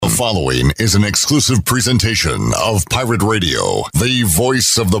following is an exclusive presentation of Pirate Radio, the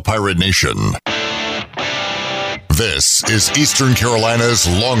voice of the pirate nation. This is Eastern Carolina's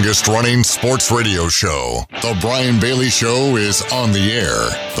longest-running sports radio show. The Brian Bailey Show is on the air.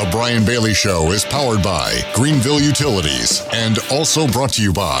 The Brian Bailey Show is powered by Greenville Utilities and also brought to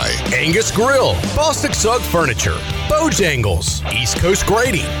you by Angus Grill, Bostic Sugg Furniture, Bojangles, East Coast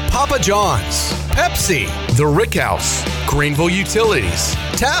Grading, Papa John's, Pepsi, The Rick House, Greenville Utilities,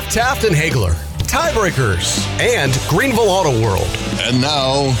 Taft and Hagler, Tiebreakers, and Greenville Auto World. And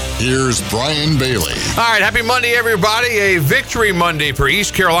now, here's Brian Bailey. All right, happy Monday, everybody. A victory Monday for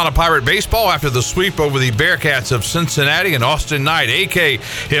East Carolina Pirate Baseball after the sweep over the Bearcats of Cincinnati. And Austin Knight, AK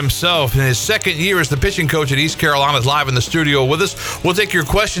himself, in his second year as the pitching coach at East Carolina, is live in the studio with us. We'll take your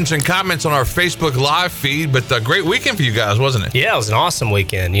questions and comments on our Facebook Live feed, but a great weekend for you guys, wasn't it? Yeah, it was an awesome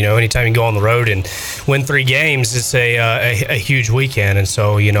weekend. You know, anytime you go on the road and win 3 games, it's a huge weekend. And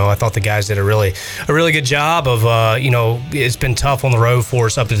so, you know, I thought the guys did a really good job of, it's been tough on the road for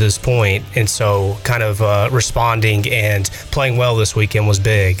us up to this point. And so kind of responding and playing well this weekend was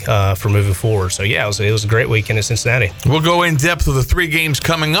big for moving forward. So, yeah, it was a great weekend in Cincinnati. We'll go in depth with the 3 games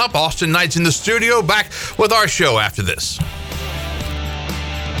coming up. Austin Knight's in the studio, back with our show after this.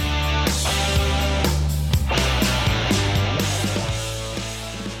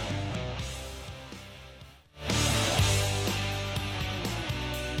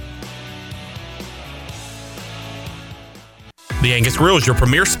 The Angus Grill is your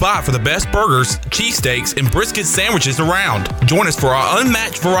premier spot for the best burgers, cheesesteaks, and brisket sandwiches around. Join us for our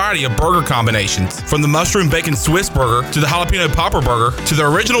unmatched variety of burger combinations, from the mushroom bacon Swiss burger to the jalapeno popper burger to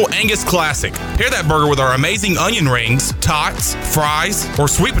the original Angus classic. Pair that burger with our amazing onion rings, tots, fries, or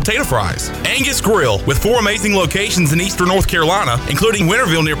sweet potato fries. Angus Grill, with 4 amazing locations in eastern North Carolina, including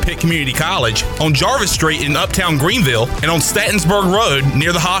Winterville near Pitt Community College, on Jarvis Street in uptown Greenville, and on Statensburg Road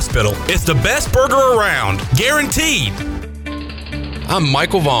near the hospital. It's the best burger around, guaranteed. I'm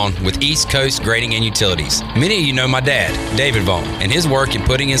Michael Vaughn with East Coast Grading and Utilities. Many of you know my dad, David Vaughn, and his work in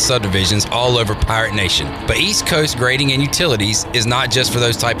putting in subdivisions all over Pirate Nation. But East Coast Grading and Utilities is not just for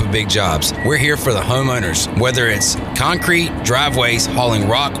those type of big jobs. We're here for the homeowners. Whether it's concrete, driveways, hauling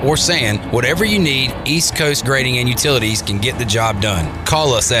rock, or sand, whatever you need, East Coast Grading and Utilities can get the job done.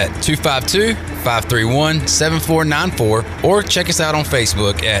 Call us at 252-531-7494 or check us out on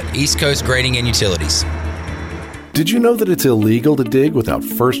Facebook at East Coast Grading and Utilities. Did you know that it's illegal to dig without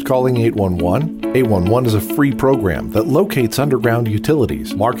first calling 811? 811 is a free program that locates underground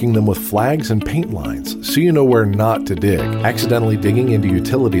utilities, marking them with flags and paint lines so you know where not to dig. Accidentally digging into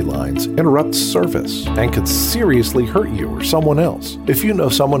utility lines interrupts service and could seriously hurt you or someone else. If you know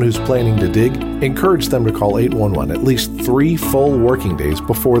someone who's planning to dig, encourage them to call 811 at least 3 full working days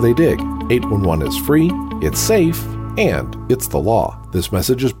before they dig. 811 is free, it's safe, and it's the law. This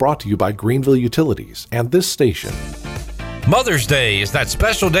message is brought to you by Greenville Utilities and this station. Mother's Day is that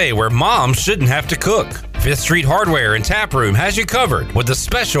special day where moms shouldn't have to cook. 5th Street Hardware and Tap Room has you covered with a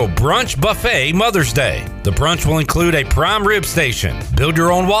special brunch buffet Mother's Day. The brunch will include a prime rib station, build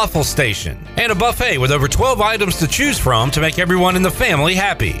your own waffle station, and a buffet with over 12 items to choose from to make everyone in the family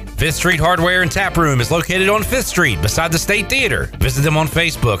happy. 5th Street Hardware and Tap Room is located on 5th Street beside the State Theater. Visit them on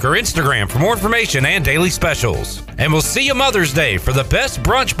Facebook or Instagram for more information and daily specials. And we'll see you Mother's Day for the best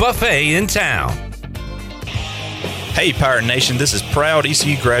brunch buffet in town. Hey Pirate Nation, this is proud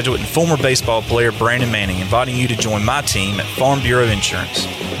ECU graduate and former baseball player Brandon Manning inviting you to join my team at Farm Bureau Insurance.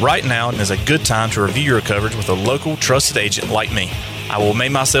 Right now is a good time to review your coverage with a local trusted agent like me. I will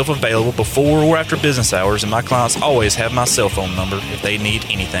make myself available before or after business hours, and my clients always have my cell phone number if they need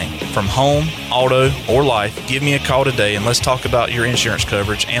anything. From home, auto, or life, give me a call today and let's talk about your insurance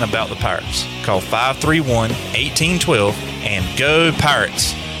coverage and about the Pirates. Call 531-1812 and go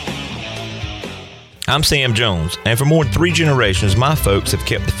Pirates! I'm Sam Jones, and for more than 3 generations, my folks have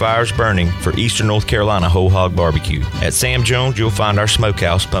kept the fires burning for Eastern North Carolina Whole Hog Barbecue. At Sam Jones, you'll find our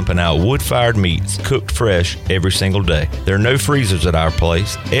smokehouse pumping out wood-fired meats, cooked fresh every single day. There are no freezers at our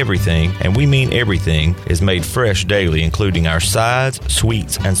place. Everything, and we mean everything, is made fresh daily, including our sides,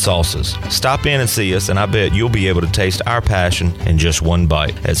 sweets, and sauces. Stop in and see us, and I bet you'll be able to taste our passion in just one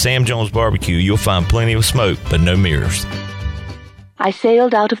bite. At Sam Jones Barbecue, you'll find plenty of smoke, but no mirrors. I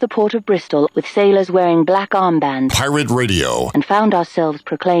sailed out of the port of Bristol with sailors wearing black armbands. Pirate Radio. And found ourselves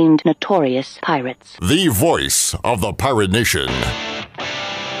proclaimed notorious pirates. The voice of the Pirate Nation.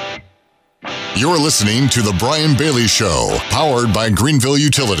 You're listening to The Brian Bailey Show, powered by Greenville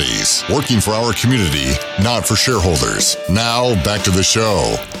Utilities, working for our community, not for shareholders. Now, back to the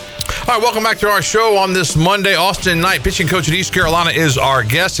show. All right, welcome back to our show on this Monday. Austin Knight, pitching coach at East Carolina, is our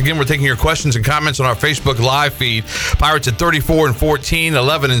guest. Again, we're taking your questions and comments on our Facebook Live feed. Pirates at 34-14,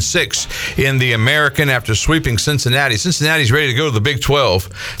 11-6 in the American after sweeping Cincinnati. Cincinnati's ready to go to the Big 12,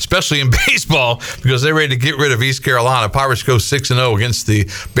 especially in baseball, because they're ready to get rid of East Carolina. Pirates go 6-0 against the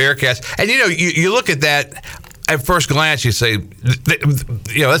Bearcats. And, you look at that. At first glance, you say,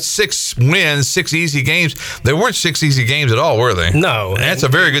 that's 6 wins, 6 easy games. They weren't 6 easy games at all, were they? No. And that's a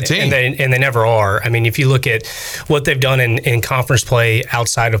very good team. And they never are. I mean, if you look at what they've done in conference play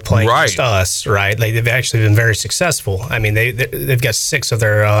outside of playing against us, right? Like, they've actually been very successful. I mean, they've got 6 of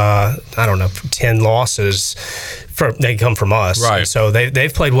their, 10 losses. They come from us. Right. And so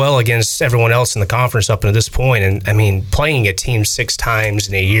they've played well against everyone else in the conference up until this point. And, I mean, playing a team 6 times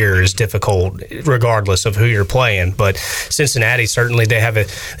in a year is difficult regardless of who you're playing. But Cincinnati, certainly they have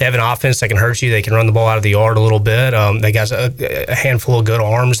an offense that can hurt you. They can run the ball out of the yard a little bit. They got a handful of good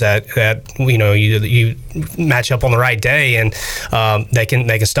arms that you match up on the right day, and they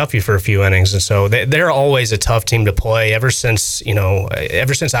can stuff you for a few innings. And so they're always a tough team to play. Ever since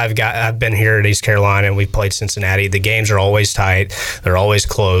I've been here at East Carolina and we've played Cincinnati, the games are always tight. They're always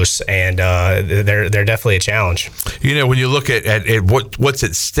close, and they're definitely a challenge. When you look at what's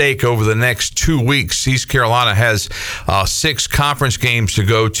at stake over the next 2 weeks, East Carolina has 6 conference games to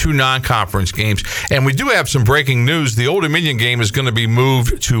go, 2 non-conference games, and we do have some breaking news. The Old Dominion game is going to be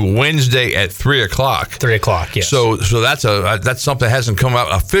moved to Wednesday at 3 o'clock. 3 o'clock, yes. So that's something that hasn't come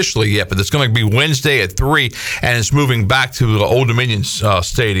out officially yet, but it's going to be Wednesday at 3, and it's moving back to the Old Dominion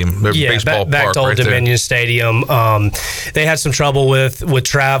Stadium, their baseball back park to Old right Dominion there. Stadium. They had some trouble with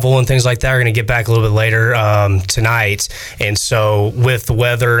travel and things like that. We're going to get back a little bit later tonight, and so with the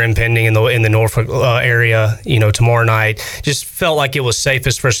weather impending in the Norfolk area, tomorrow night, just felt like it was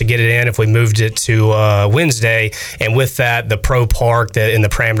safest for us to get it in if we moved it to Wednesday. And with that, the pro park and the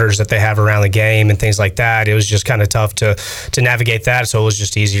parameters that they have around the game and things like that, it was just kind of tough to navigate that. So it was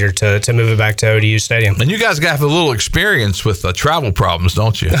just easier to move it back to ODU Stadium. And you guys got a little experience with travel problems,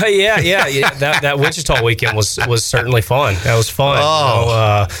 don't you? Yeah. That Wichita weekend was certainly fun. That was fun.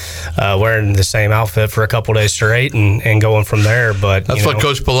 Wearing the same outfit for a couple days straight and going from there. But that's what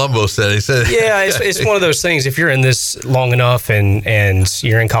Coach Palumbo said. He said, "Yeah, it's one of those things. If you're in this long enough and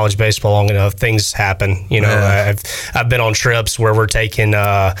you're in college baseball long enough, things happen. I've been on trips where we're taking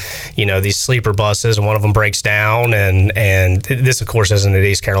these sleeper buses, and one of them breaks down. And this, of course, isn't at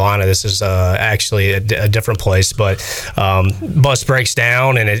East Carolina. This is actually a different place. But bus breaks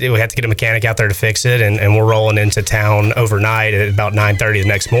down, and we have to get a mechanic out there to fix it. And we're rolling into town overnight at about 9:30 the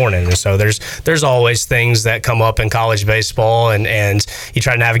next morning. And so there's always things that come up in college baseball, and you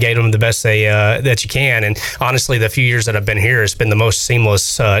try to navigate them the best that you can. And honestly, the few years that I've been here, it's been the most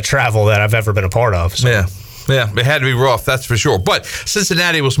seamless travel that I've ever been a part of. So. Yeah, it had to be rough, that's for sure. But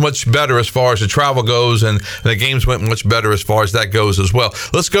Cincinnati was much better as far as the travel goes, and the games went much better as far as that goes as well.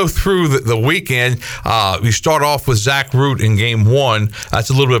 Let's go through the weekend. We start off with Zach Root in Game 1. That's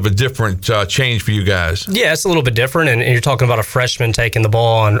a little bit of a different change for you guys. Yeah, it's a little bit different, and you're talking about a freshman taking the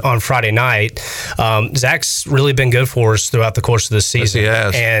ball on Friday night. Zach's really been good for us throughout the course of the season.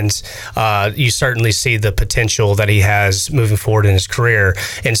 Yes, he has. And you certainly see the potential that he has moving forward in his career.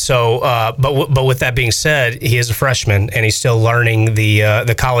 And so, but with that being said, he is a freshman, and he's still learning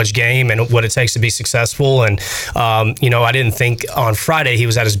the college game and what it takes to be successful. And I didn't think on Friday he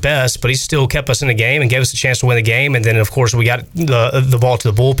was at his best, but he still kept us in the game and gave us a chance to win the game. And then, of course, we got the ball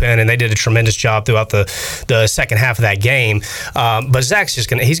to the bullpen, and they did a tremendous job throughout the second half of that game. But Zach's he's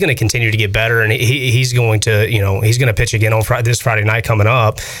going to continue to get better, and he's going to pitch again on this Friday night coming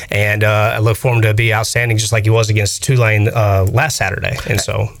up. And I look for him to be outstanding, just like he was against Tulane last Saturday.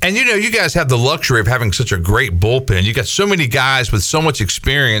 And you guys have the luxury of having such a great bullpen. You got so many guys with so much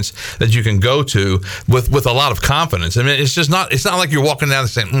experience that you can go to with a lot of confidence. I mean, it's not like you're walking down and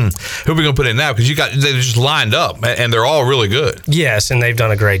saying, who are we going to put in now? Because they're just lined up, and they're all really good. Yes, and they've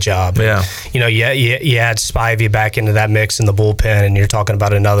done a great job. Yeah. You add Spivey back into that mix in the bullpen, and you're talking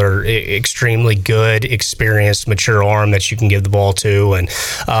about another extremely good, experienced, mature arm that you can give the ball to. And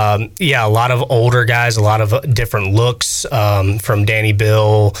a lot of older guys, a lot of different looks, from Danny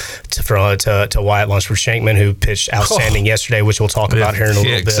Bill to Wyatt Lunsford-Shankman, who pitched outstanding yesterday, which we'll talk about here in a little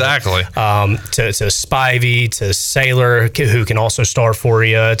bit. Exactly. To Spivey, to Saylor, who can also start for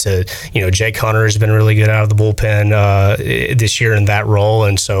you, to Jake Hunter has been really good out of the bullpen this year in that role.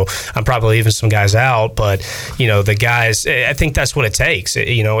 And so I'm probably leaving some guys out, but the guys, I think that's what it takes.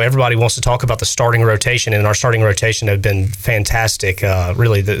 Everybody wants to talk about the starting rotation, and our starting rotation have been fantastic,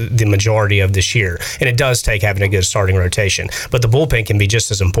 really the majority of this year. And it does take having a good starting rotation, but the bullpen can be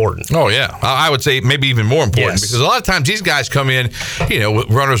just as important. Oh yeah, I would say maybe even even more important Yes. because a lot of times these guys come in, with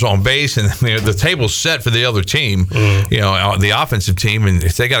runners on base, and the table's set for the other team, the offensive team, and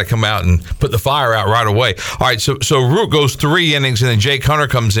if they got to come out and put the fire out right away. All right, so Root goes 3 innings, and then Jake Hunter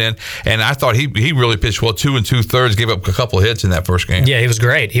comes in, and I thought he really pitched well, 2 2/3, gave up a couple of hits in that first game. Yeah, he was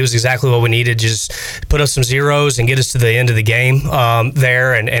great. He was exactly what we needed. Just put up some zeros and get us to the end of the game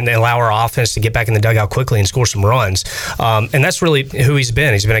there, and allow our offense to get back in the dugout quickly and score some runs. And that's really who he's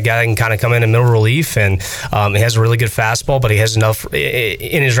been. He's been a guy that can kind of come in middle relief, and he has a really good fastball, but he has enough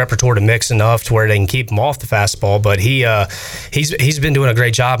in his repertoire to mix enough to where they can keep him off the fastball. But he's been doing a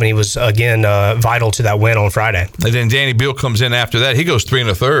great job, and he was again vital to that win on Friday. And then Danny Beal comes in after that. He goes 3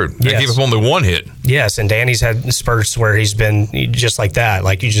 1/3. They gave up only 1 hit. Yes, and Danny's had spurts where he's been just like that,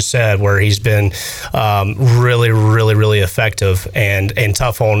 like you just said, where he's been really, really, really effective and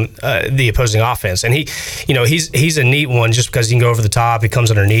tough on the opposing offense. And he's a neat one just because he can go over the top. He comes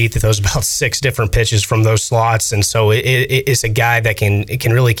underneath. He throws about 6 different pitches from those slots, and so it's a guy that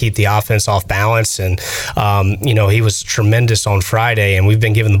can really keep the offense off balance. And he was tremendous on Friday, and we've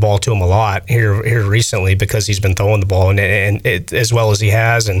been giving the ball to him a lot here recently because he's been throwing the ball and as well as he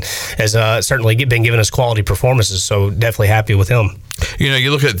has, and has certainly been giving us quality performances. So definitely happy with him.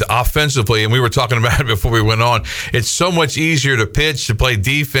 You look at offensively, and we were talking about it before we went on. It's so much easier to pitch, to play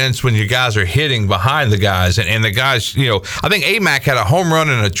defense when you guys are hitting behind the guys. And the guys, I think AMAC had a home run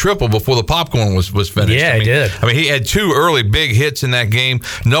and a triple before the popcorn was finished. Yeah, he did. I mean, he had 2 early big hits in that game.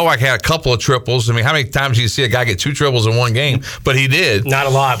 Nowak had a couple of triples. I mean, how many times do you see a guy get 2 triples in one game? But he did. Not a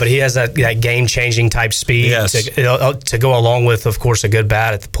lot, but he has that game-changing type speed to go along with, of course, a good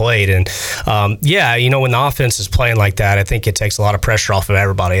bat at the plate. And, when the offense is playing like that, I think it takes a lot of pressure off of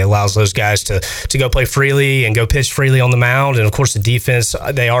everybody. It allows those guys to go play freely and go pitch freely on the mound. And of course, the defense,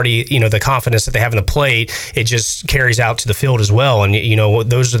 they already, the confidence that they have in the plate, it just carries out to the field as well. And,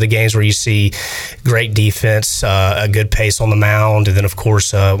 those are the games where you see great defense, a good pace on the mound. And then, of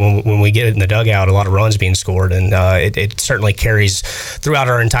course, when we get in the dugout, a lot of runs being scored. And it certainly carries throughout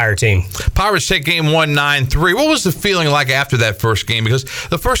our entire team. Pirates take game 1, 9-3. What was the feeling like after that first game? Because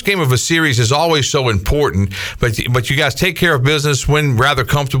the first game of a series is always so important, but you guys take care of business, win rather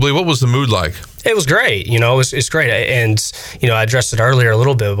comfortably. What was the mood like? It was great. It's great. And, I addressed it earlier a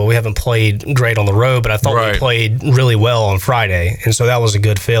little bit, but we haven't played great on the road, but I thought we played really well on Friday. And so that was a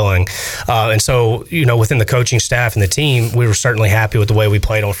good feeling. And so, within the coaching staff and the team, we were certainly happy with the way we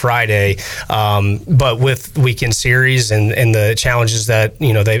played on Friday. But with weekend series and the challenges that,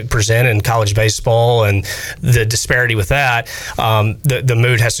 they present in college baseball and the disparity with that, the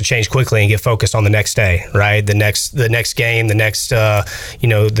mood has to change quickly and get focused on the next day, right? The next game, the next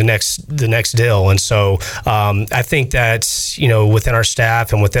deal. And so I think that, within our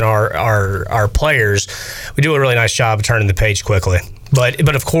staff and within our players, we do a really nice job of turning the page quickly.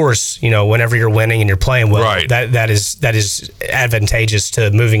 But of course, whenever you're winning and you're playing well, that is advantageous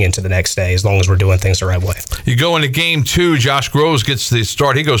to moving into the next day as long as we're doing things the right way. You go into game 2, Josh Groves gets the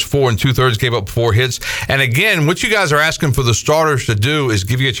start. He goes 4 2/3, gave up 4 hits. And again, what you guys are asking for the starters to do is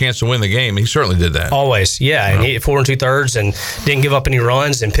give you a chance to win the game. He certainly did that. Always, yeah. And he 4 2/3 and didn't give up any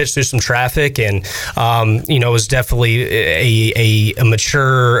runs and pitched through some traffic. And, it was definitely a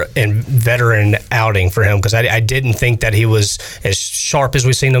mature and veteran outing for him because I didn't think that he was as sharp as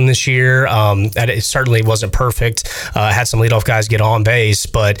we've seen him this year. It certainly wasn't perfect. Had some leadoff guys get on base,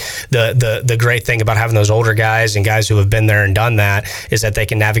 but the great thing about having those older guys and guys who have been there and done that is that they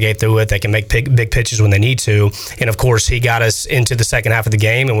can navigate through it. They can make big pitches when they need to. And of course, he got us into the second half of the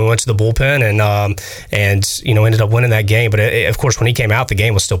game, and we went to the bullpen and ended up winning that game. But of course, when he came out, the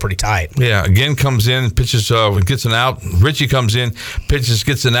game was still pretty tight. Yeah, again comes in, pitches, gets an out. Richie comes in, pitches,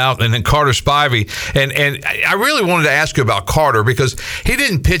 gets an out, and then Carter Spivey. And I really wanted to ask you about Carter because he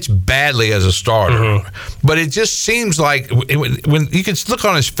didn't pitch badly as a starter, but it just seems like when you can look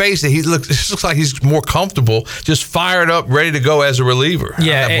on his face that it looks like he's more comfortable, just fired up, ready to go as a reliever.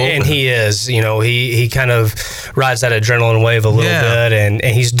 Yeah, and he is. He kind of rides that adrenaline wave a little bit, and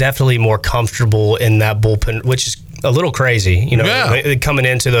he's definitely more comfortable in that bullpen, which is a little crazy, coming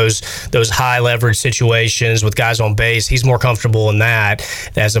into those high leverage situations with guys on base. He's more comfortable in that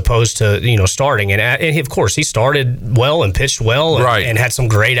as opposed to starting. And of course, he started well and pitched well and had some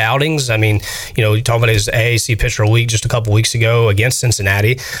great outings. I mean, you talk about his AAC pitcher of the week just a couple weeks ago against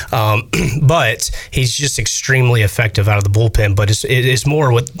Cincinnati, but he's just extremely effective out of the bullpen. But it's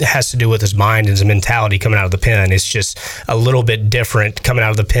more what has to do with his mind and his mentality coming out of the pen. It's just a little bit different coming out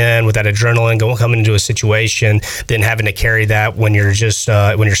of the pen with that adrenaline coming into a situation than having to carry that when you're just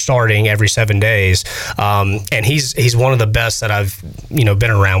when you're starting every 7 days. And he's one of the best that I've been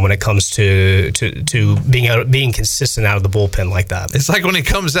around when it comes to being consistent out of the bullpen like that. It's like when he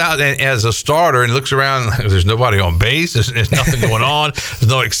comes out as a starter and looks around, there's nobody on base, there's nothing going on, there's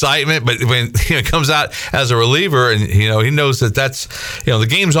no excitement. But when he comes out as a reliever, and he knows that's the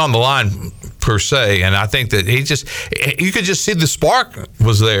game's on the line per se, and I think that you could just see the spark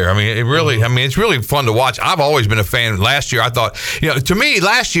was there. I mean, it's really fun to watch. I've always been a fan. Last year, I thought, to me,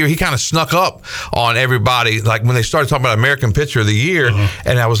 last year he kind of snuck up on everybody. Like when they started talking about American Pitcher of the Year,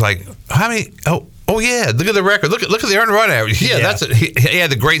 and I was like, how many? Oh yeah, look at the record. Look at the earned run average. Yeah. He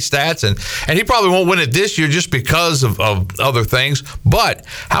had the great stats, and he probably won't win it this year just because of other things. But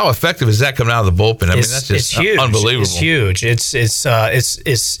how effective is that coming out of the bullpen? I mean, that's just huge. Unbelievable. It's huge.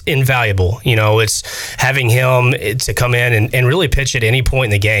 It's invaluable. It's having him to come in and really pitch at any point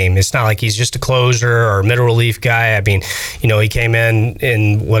in the game. It's not like he's just a closer or middle relief guy. I mean, he came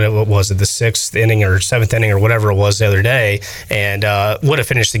in what was it, the 6th inning or 7th inning or whatever it was the other day, and would have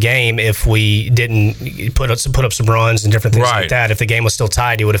finished the game if we didn't put up some runs and different things like that. If the game was still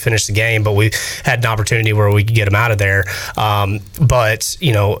tied, he would have finished the game, but we had an opportunity where we could get him out of there. But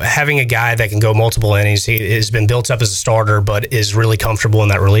having a guy that can go multiple innings, he has been built up as a starter, but is really comfortable in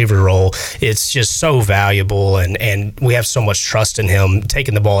that reliever role. It's just so valuable, and we have so much trust in him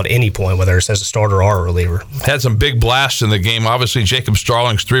taking the ball at any point, whether it's as a starter or a reliever. Had some big blasts in the game. Obviously, Jacob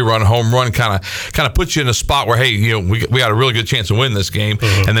Starling's 3-run home run kind of puts you in a spot where, hey, we got a really good chance to win this game.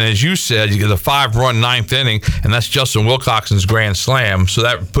 And then, as you said, you get the 5-run 9th inning, and that's Justin Wilcoxon's grand slam. So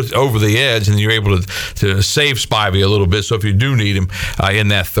that puts over the edge, and you're able to save Spivey a little bit. So if you do need him in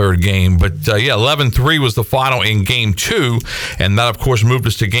that third game, but 11-3 was the final in Game 2, and that of course moved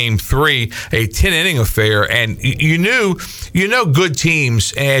us to Game 3, a 10-inning affair. And you know good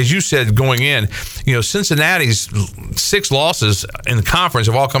teams, as you said going in, Cincinnati's 6 losses in the conference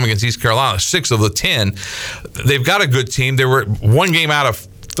have all come against East Carolina. 6 of the 10. They've got a good team. They were one game out of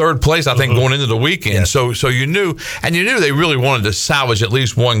third place, I think, going into the weekend. Yes. So you knew they really wanted to salvage at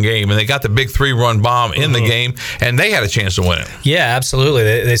least one game, and they got the big 3-run bomb in the game, and they had a chance to win it. Yeah, absolutely.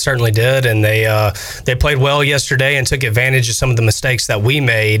 They certainly did, and they played well yesterday and took advantage of some of the mistakes that we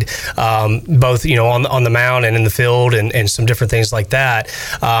made, both on the mound and in the field, and some different things like that.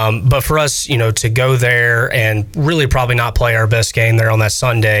 But for us, to go there and really probably not play our best game there on that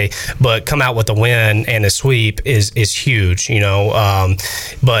Sunday, but come out with a win and a sweep is huge.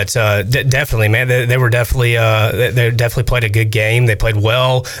 But definitely, man, they were definitely they definitely played a good game. They played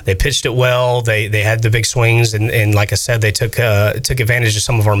well. They pitched it well. They had the big swings, and like I said, they took advantage of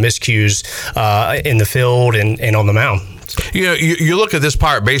some of our miscues in the field and on the mound. You look at this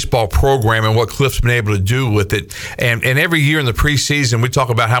Pirate baseball program and what Cliff's been able to do with it, and every year in the preseason we talk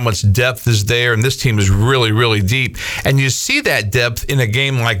about how much depth is there, and this team is really, really deep. And you see that depth in a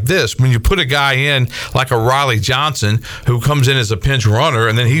game like this when you put a guy in like a Riley Johnson who comes in as a pinch runner,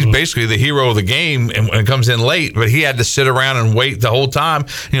 and then he's basically the hero of the game and comes in late, but he had to sit around and wait the whole time,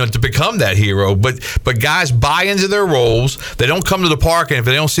 to become that hero. But guys buy into their roles. They don't come to the park, and if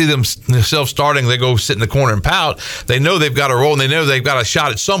they don't see themselves starting, they go sit in the corner and pout. They know they've got a role, and they know they've got a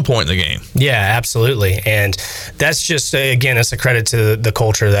shot at some point in the game. Yeah, absolutely. And that's just, again, it's a credit to the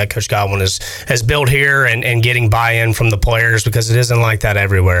culture that Coach Godwin has built here and getting buy-in from the players, because it isn't like that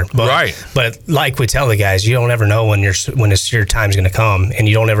everywhere. But like we tell the guys, you don't ever know when your time's going to come, and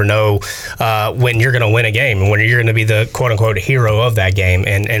you don't ever know when you're going to win a game and when you're going to be the quote-unquote hero of that game.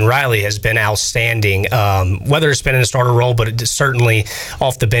 And Riley has been outstanding, whether it's been in a starter role, but certainly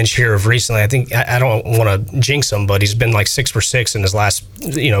off the bench here of recently. I think, I don't want to jinx him, but he's been like 6 for 6 in his last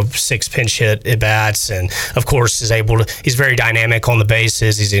 6 pinch hit at bats, and of course he's very dynamic on the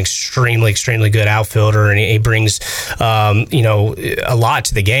bases. He's an extremely good outfielder, and he brings a lot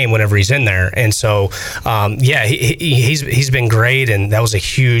to the game whenever he's in there. And so he's been great, and that was a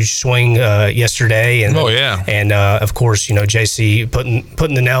huge swing yesterday. And and of course JC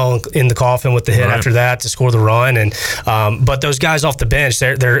putting the nail in the coffin with the hit after that to score the run. And but those guys off the bench,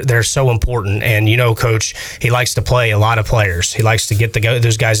 they're so important. And Coach, he likes to play a lot of players. He likes to get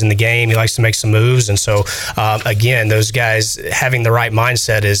those guys in the game. He likes to make some moves. And so again, those guys having the right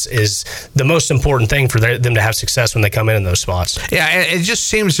mindset is the most important thing for them to have success when they come in those spots. Yeah, and it just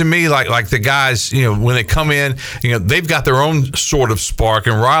seems to me like the guys, when they come in, they've got their own sort of spark.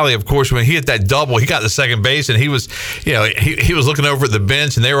 And Riley, of course, when he hit that double, he got to second base, and he was, he was looking over at the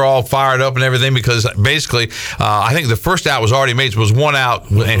bench, and they were all fired up and everything, because basically, I think the first out was already made. So it was 1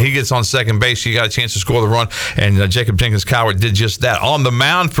 out, and he gets on second base. He got a chance to score the run, and Jacob Jenkins Cowart did just that. On the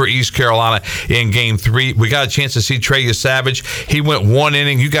mound for East Carolina in Game 3, we got a chance to see Trey Savage. He went 1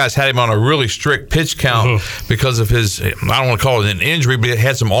 inning. You guys had him on a really strict pitch count because of his, I don't want to call it an injury, but he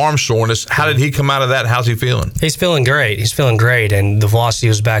had some arm soreness. How did he come out of that? How's he feeling? He's feeling great. And the velocity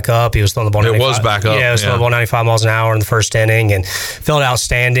was back up. He was throwing the ball 95. It was back up. Yeah, he was throwing the ball 95 miles an hour in the first inning and felt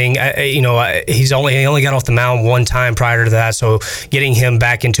outstanding. He only got off the mound one time prior to that, so getting him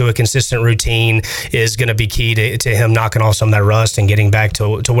back into a consistent routine is going to be key to him knocking off some of that rust and getting back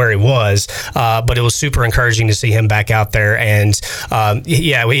to where he was. But it was super encouraging to see him back out there. And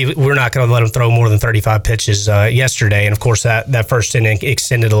we're not going to let him throw more than 35 pitches yesterday. And of course, that first inning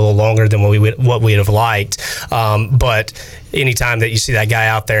extended a little longer than what we would have liked. But anytime that you see that guy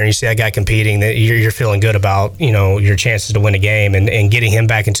out there and you see that guy competing, that you're feeling good about your chances to win a game, and getting him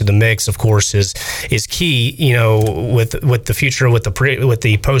back into the mix, of course, is key. With the future, with the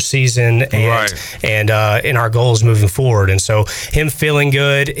postseason, and in our goals moving forward. And so him feeling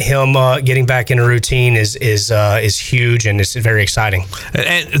good, him getting back in a routine is huge, and it's very exciting.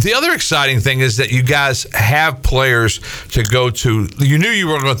 And the other exciting thing is that you guys have players to go to. You knew you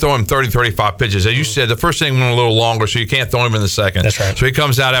were going to throw him 30, 35 pitches. As you said, the first inning went a little longer, so you can't throw him in the second. That's right. So he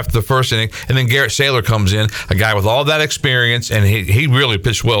comes out after the first inning, and then Garrett Saylor comes in, a guy with all that experience, and he really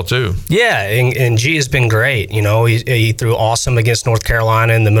pitched well too. Yeah, and G has been great. He threw awesome against North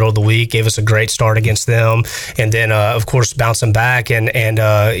Carolina in the middle of the week, gave us a great start against them, and then of course bouncing back and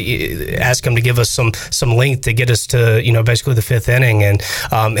asked him to give us some length to get us to basically the fifth inning. And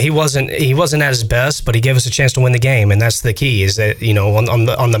he wasn't at his best, but he gave us a chance to win the game, and that's the key. Is that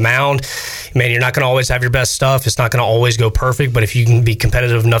on the mound, man, you're not going to always have your best stuff. It's not going to always go perfect, but if you can be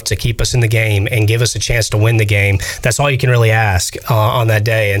competitive enough to keep us in the game and give us a chance to win the game, that's all you can really ask on that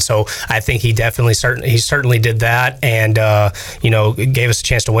day. And so I think he certainly did that, and gave us a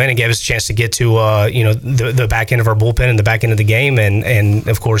chance to win and gave us a chance to get to the back end of our bullpen and the back end of the game, and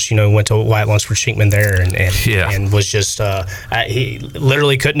of course went to Wyatt Lunsford Sheikman there and was just he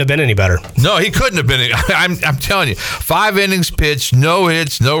literally couldn't have been any better. No, he couldn't have been. I'm telling you, 5 innings pitched, no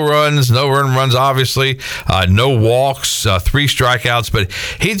hits, no runs, no runs, obviously, no walks, 3 strikeouts, but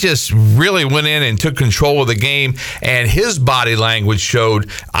he just really went in and took control of the game, and his body language showed,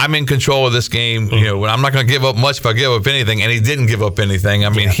 I'm in control of this game. I'm not going to give up much if I give up anything, and he didn't give up anything. I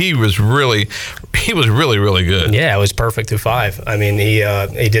mean, he was really, really good. Yeah, it was perfect through 5. I mean,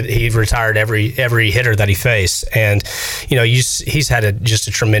 he retired every hitter that he faced, and he's had just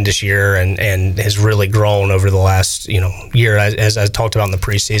a tremendous year and has really grown over the last year, as I talked about in the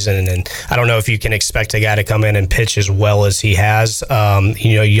preseason. And I don't know if you can expect a guy to come in and pitch as well as he has.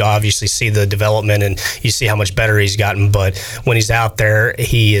 You obviously see the development and you see how much better he's gotten, but when he's out there,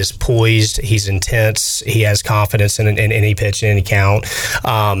 he is poised, he's intense, he has confidence in any pitch, in any count.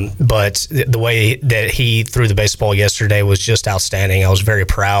 But the way that he threw the baseball yesterday was just outstanding. I was very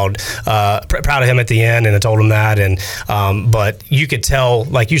proud of him at the end, and I told him that. And but you could tell,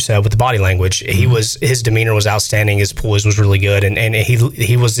 like you said, with the body language, his demeanor was outstanding, his poise was really good, and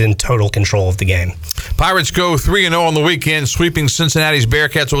he was in total control of the game. Pirates go 3-0 on the weekend, sweeping Cincinnati's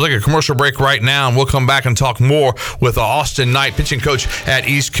Bearcats. We'll take a commercial break right now, and we'll come back and talk more with Austin Knight, pitching coach at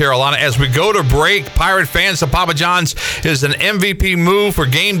East Carolina. As we go to break, Pirate fans, the Papa John's is an MVP move for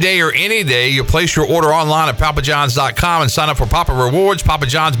game day or any day. You place your order online at papajohns.com and sign up for Papa Rewards. Papa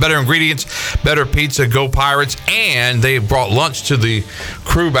John's, better ingredients, better pizza, go Pirates. And they brought lunch to the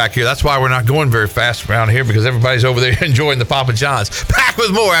crew back here. That's why we're not going very fast around here, because everybody's over there enjoying the Papa John's. Back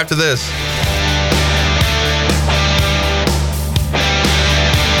with more after this.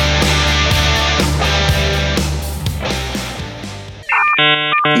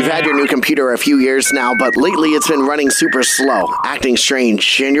 You've had your new computer a few years now, but lately it's been running super slow, acting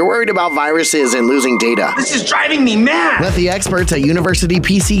strange, and you're worried about viruses and losing data. This is driving me mad! Let the experts at University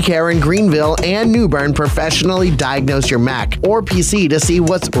PC Care in Greenville and New Bern professionally diagnose your Mac or PC to see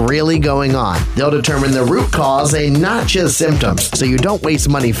what's really going on. They'll determine the root cause and not just symptoms, so you don't waste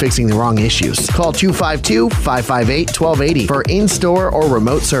money fixing the wrong issues. Call 252-558-1280 for in-store or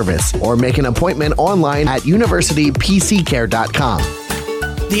remote service, or make an appointment online at universitypccare.com.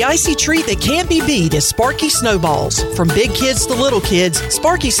 The icy treat that can't be beat is Sparky Snowballs. From big kids to little kids,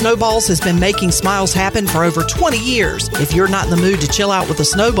 Sparky Snowballs has been making smiles happen for over 20 years. If you're not in the mood to chill out with a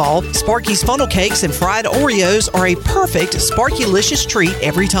snowball, Sparky's funnel cakes and fried Oreos are a perfect Sparky-licious treat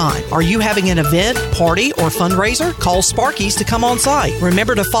every time. Are you having an event, party, or fundraiser? Call Sparky's to come on site.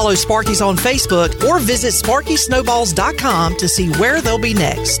 Remember to follow Sparky's on Facebook or visit SparkySnowballs.com to see where they'll be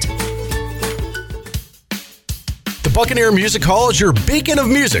next. The Buccaneer Music Hall is your beacon of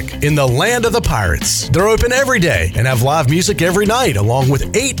music in the land of the Pirates. They're open every day and have live music every night, along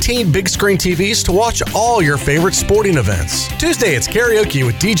with 18 big screen TVs to watch all your favorite sporting events. Tuesday, it's karaoke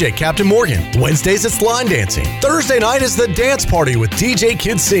with DJ Captain Morgan. Wednesdays, it's line dancing. Thursday night is the dance party with DJ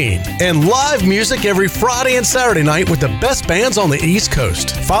Kid Scene. And live music every Friday and Saturday night with the best bands on the East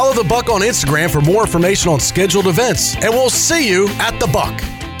Coast. Follow The Buck on Instagram for more information on scheduled events, and we'll see you at The Buck.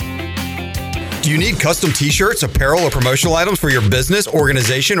 Do you need custom t-shirts, apparel, or promotional items for your business,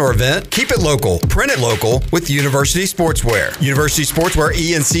 organization, or event? Keep it local. Print it local with University Sportswear.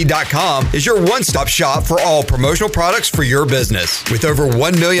 UniversitySportswearENC.com is your one-stop shop for all promotional products for your business. With over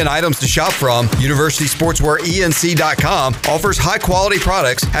 1 million items to shop from, UniversitySportswearENC.com offers high-quality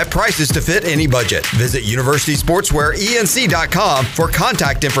products at prices to fit any budget. Visit UniversitySportswearENC.com for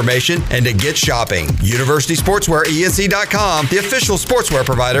contact information and to get shopping. UniversitySportswearENC.com, the official sportswear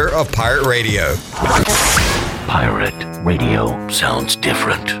provider of Pirate Radio. Pirate Radio sounds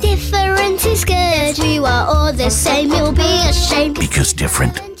different. Different is good. We are all the same. You'll be ashamed. Because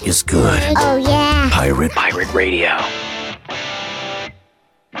different is good. Oh, yeah. Pirate Radio.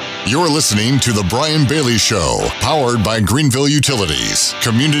 You're listening to The Brian Bailey Show, powered by Greenville Utilities.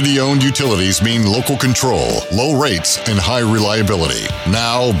 Community-owned utilities mean local control, low rates, and high reliability.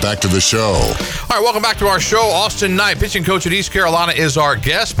 Now, back to the show. All right, welcome back to our show. Austin Knight, pitching coach at East Carolina, is our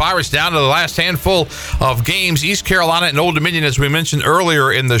guest. Pirates down to the last handful of games. East Carolina and Old Dominion, as we mentioned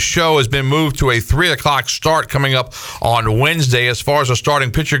earlier in the show, has been moved to a 3 o'clock start coming up on Wednesday. As far as a starting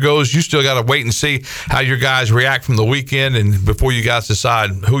pitcher goes, you still got to wait and see how your guys react from the weekend and before you guys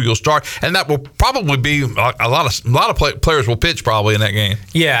decide who you'll start, and that will probably be a lot of players will pitch probably in that game.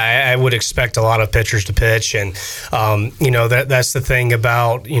 Yeah, I would expect a lot of pitchers to pitch, and that's the thing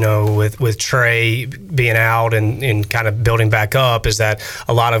about with Trey being out and kind of building back up is that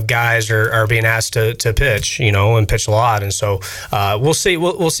a lot of guys are being asked to pitch, and pitch a lot, and so we'll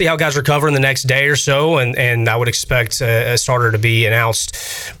see how guys recover in the next day or so, and I would expect a starter to be announced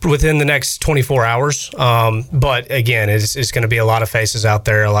within the next 24 hours. But again, it's going to be a lot of faces out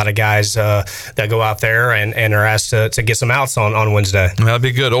there, a lot of guys that go out there and are asked to get some outs on Wednesday. That'd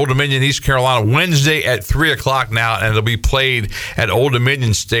be good. Old Dominion, East Carolina, Wednesday at 3 o'clock now, and it'll be played at Old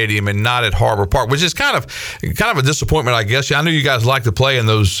Dominion Stadium and not at Harbor Park, which is kind of a disappointment, I guess. I know you guys like to play in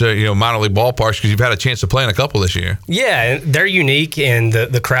those minor league ballparks because you've had a chance to play in a couple this year. Yeah, they're unique, and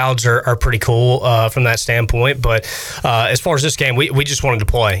the crowds are pretty cool from that standpoint. But as far as this game, we just wanted to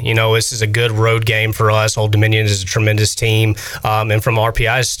play. This is a good road game for us. Old Dominion is a tremendous team, and from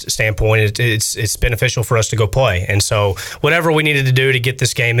RPI's standpoint, it's beneficial for us to go play. And so whatever we needed to do to get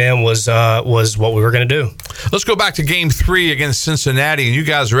this game in was what we were going to do. Let's go back to Game 3 against Cincinnati, and you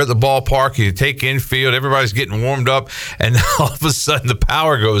guys are at the ballpark. You take infield, everybody's getting warmed up, and all of a sudden the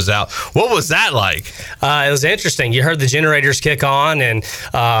power goes out. What was that like? It was interesting. You heard the generators kick on, and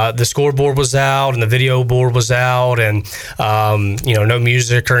the scoreboard was out, and the video board was out, and no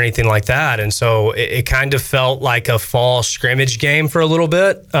music or anything like that. And so it kind of felt like a fall scrimmage game for a little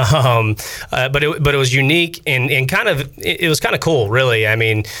bit. But it was unique and it was kind of cool, really. I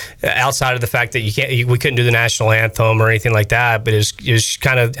mean, outside of the fact that we couldn't do the national anthem or anything like that, but it was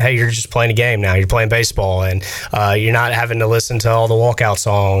kind of, hey, you're just playing a game now. You're playing baseball, and you're not having to listen to all the walkout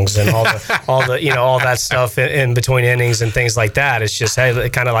songs and all that stuff in between innings and things like that. It's just, hey,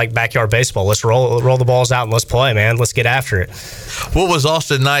 kind of like backyard baseball. Let's roll the balls out and let's play, man. Let's get after it. What was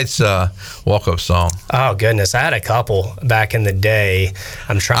Austin Knight's walk-up song? Oh goodness, I had a couple back in the day.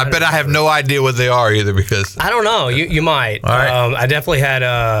 I bet I have no idea what they are either, because I don't know. You might. All right. I definitely had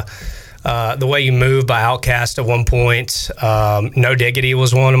The Way You Move by Outkast at one point. No Diggity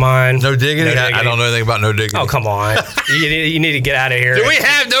was one of mine. No Diggity? I don't know anything about No Diggity. Oh, come on. you need to get out of here. Do we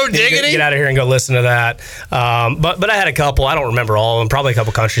have No Diggity? Get out of here and go listen to that. But I had a couple. I don't remember all of them. Probably a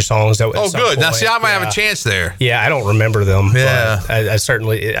couple country songs. Good. Point. Now, see, I might have a chance there. Yeah, I don't remember them. Yeah. I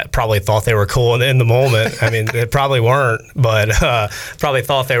certainly probably thought they were cool in the moment. I mean, they probably weren't, but probably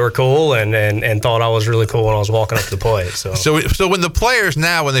thought they were cool and thought I was really cool when I was walking up to the plate. So when the players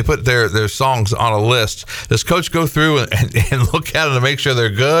now, when they put their songs on a list, does Coach go through and look at them to make sure they're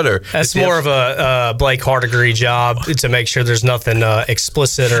good? Or that's more of a Blake Hardigree job to make sure there's nothing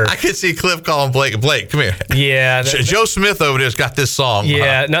explicit. Or I can see Cliff calling Blake, come here. Yeah. Joe Smith over there's got this song.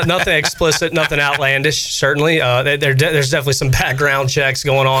 Yeah, nothing explicit, nothing outlandish, certainly. There's definitely some background checks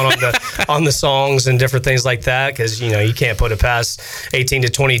going on the songs and different things like that, because you can't put it past 18 to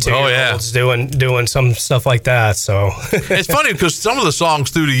 22-year-olds doing some stuff like that. So it's funny because some of the songs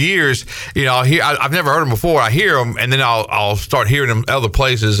through the years, because I've never heard them before. I hear them, and then I'll start hearing them other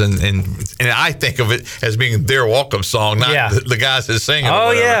places, and I think of it as being their walk-up song, not the guys that sing it.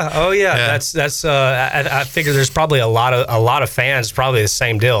 Oh yeah. That's I figure there's probably a lot of fans probably the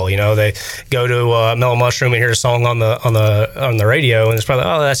same deal. They go to Mellow Mushroom and hear a song on the radio, and it's probably,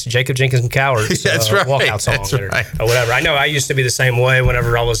 that's Jacob Jenkins and Cowards that's right. walkout song or whatever. I know I used to be the same way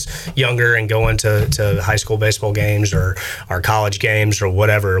whenever I was younger and going to high school baseball games or college games or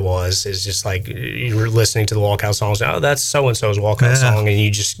whatever it was. It's just like you were listening to the walkout songs. That's so and so's walkout song, and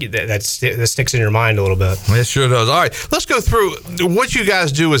you just that sticks in your mind a little bit. It sure does. All right, let's go through what you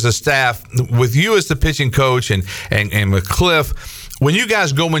guys do as a staff with you as the pitching coach and with Cliff. When you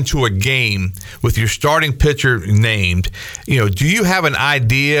guys go into a game with your starting pitcher named, do you have an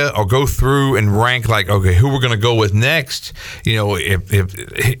idea or go through and rank like, okay, who we're going to go with next?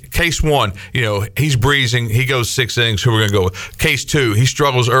 If case one, he's breezing, he goes 6 innings, who we're going to go with? Case two, he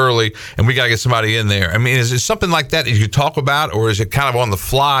struggles early, and we got to get somebody in there. I mean, is it something like that you talk about, or is it kind of on the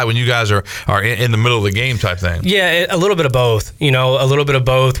fly when you guys are in the middle of the game type thing? Yeah, a little bit of both. A little bit of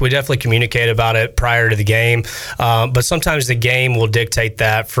both. We definitely communicate about it prior to the game, but sometimes the game will dictate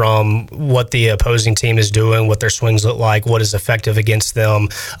that from what the opposing team is doing, what their swings look like, what is effective against them.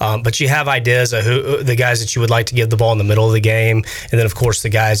 But you have ideas of who the guys that you would like to give the ball in the middle of the game, and then of course the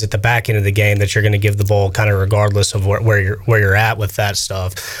guys at the back end of the game that you're going to give the ball kind of regardless of where you're at with that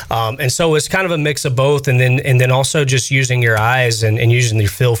stuff. And so it's kind of a mix of both, and then also just using your eyes and using your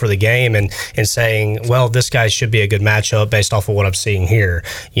feel for the game and saying, well, this guy should be a good matchup based off of what I'm seeing here,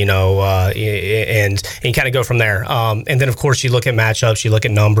 and kind of go from there. And then of course you look at matchups, you look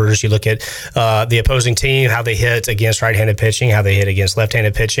at numbers, you look at the opposing team, how they hit against right-handed pitching, how they hit against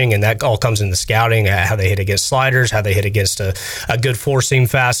left-handed pitching, and that all comes in the scouting, how they hit against sliders, how they hit against a good four-seam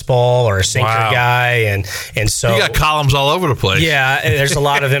fastball or a sinker guy, and so you got columns all over the place. Yeah, there's a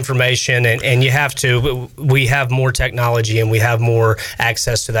lot of information, and you have to. We have more technology and we have more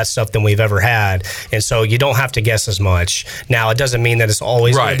access to that stuff than we've ever had, and so you don't have to guess as much. Now, it doesn't mean that it's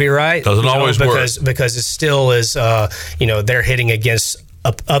always going to be right. Doesn't always work because it still is. They're hitting against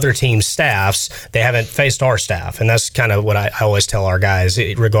other teams' staffs. They haven't faced our staff, and that's kind of what I always tell our guys,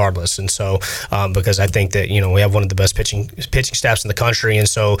 regardless. And so, because I think that we have one of the best pitching staffs in the country, and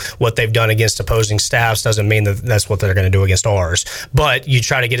so what they've done against opposing staffs doesn't mean that that's what they're going to do against ours. But you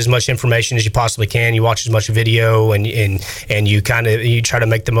try to get as much information as you possibly can. You watch as much video, and you try to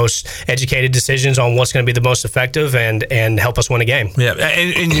make the most educated decisions on what's going to be the most effective and help us win a game. Yeah,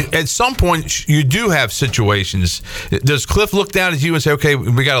 and at some point you do have situations. Does Cliff look down at you and say, okay,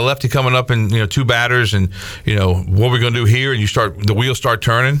 we got a lefty coming up and 2 batters, and what we're going to do here, and the wheels start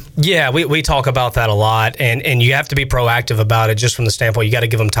turning? Yeah, we talk about that a lot, and you have to be proactive about it, just from the standpoint you got to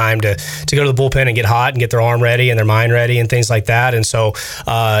give them time to go to the bullpen and get hot and get their arm ready and their mind ready and things like that. And so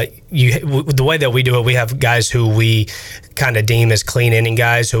the way that we do it, we have guys who we kind of deem as clean inning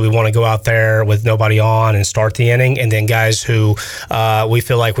guys who we want to go out there with nobody on and start the inning, and then guys who we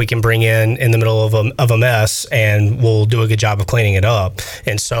feel like we can bring in the middle of a mess and we'll do a good job of cleaning it up.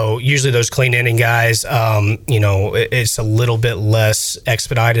 And so usually those clean inning guys, it's a little bit less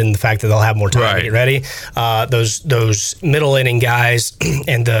expedited in the fact that they'll have more time to get ready. Those middle inning guys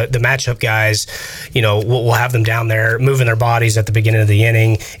and the matchup guys, we'll have them down there moving their bodies at the beginning of the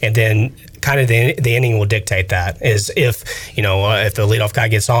inning, and then kind of the inning will dictate that. Is if the leadoff guy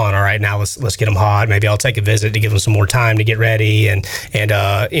gets on, all right, now let's get him hot. Maybe I'll take a visit to give him some more time to get ready, and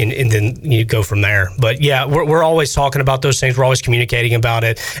then you go from there. But yeah, we're always talking about those things. We're always communicating about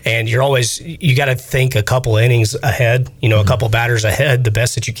it, and you got to think a couple innings ahead. A couple batters ahead, the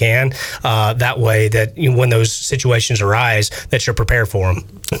best that you can. That way, that when those situations arise, that you're prepared for them.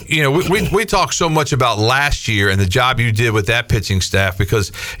 We talk so much about last year and the job you did with that pitching staff,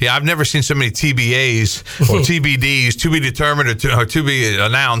 because I've never seen so many TBAs or TBDs, to be determined or to be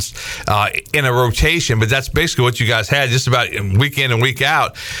announced, in a rotation. But that's basically what you guys had, just about week in and week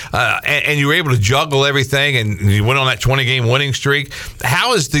out, and you were able to juggle everything, and you went on that 20-game winning streak.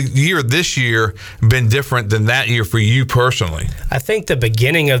 How has the year this year been different than that year for you personally? I think the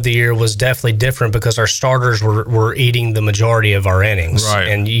beginning of the year was definitely different because our starters were eating the majority of our innings. Right.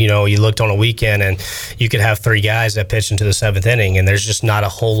 And you looked on a weekend and you could have 3 guys that pitch into the 7th inning, and there's just not a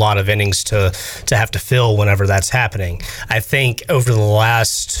whole lot of innings to have to fill whenever that's happening. I think over the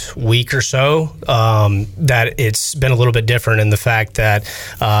last week or so, that it's been a little bit different in the fact that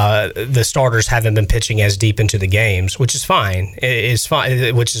the starters haven't been pitching as deep into the games, which is fine. it's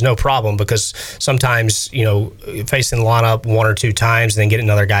fine, which is no problem, because sometimes, facing the lineup 1 or 2 times and then getting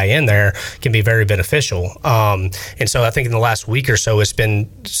another guy in there can be very beneficial. And so I think in the last week or so, it's been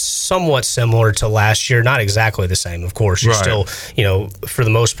somewhat similar to last year. Not exactly the same, of course. You're still, for the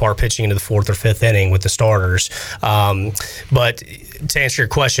most part, pitching into the 4th or 5th inning with the starters. But to answer your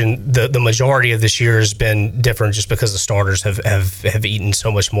question, the majority of this year has been different just because the starters have eaten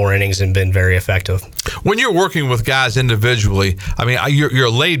so much more innings and been very effective. When you're working with guys individually, I mean, you're a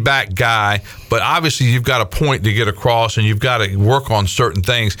laid-back guy, but obviously you've got a point to get across and you've got to work on certain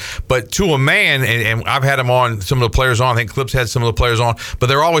things. But to a man, and I've had him on, some of the players on, I think Clip's had some of the players on, but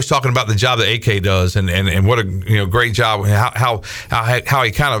they're always talking about the job that AK does and what a great job, how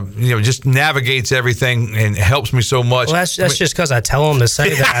he kind of just navigates everything and helps me so much. Well, that's just because I tell him to say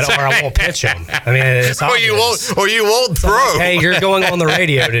that or I won't pitch him. I mean, it's obvious. Or you won't throw. Like, hey, you're going on the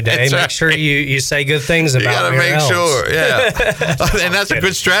radio today. Make sure you say good things about me. You got to make sure, yeah. And that's a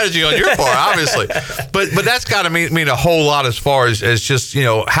good strategy on your part, obviously. But that's got to mean a whole lot as far as just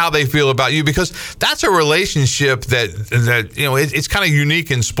how they feel about you, because that's a relationship that it's kind of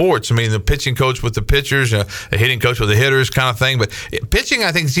unique in sports. I mean, the pitching coach with the pitchers, a hitting coach with the hitters, kind of thing. But pitching,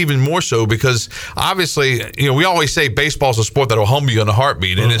 I think, is even more so because obviously, we always say baseball's a sport that'll humble you in a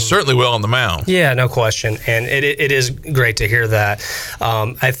heartbeat, and it's certainly well on the mound. Yeah, no question, and it is great to hear that.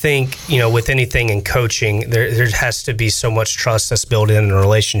 I think with anything in coaching, there has to be so much trust that's built in a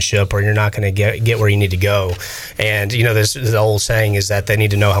relationship, or you're not going to get where you need to go. And there's the old saying is that they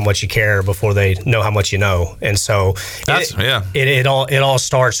need to know how much you care before they know how much you know. And so it all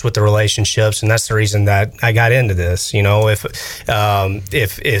starts with the relationships, and that's the reason that I got into this.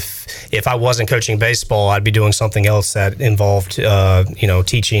 If I wasn't coaching baseball, I'd be doing something else that involved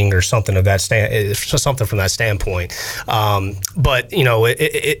teaching or something of that something from that standpoint. But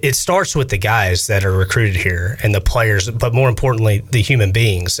it starts with the guys that are recruited here and the players, but more importantly, the human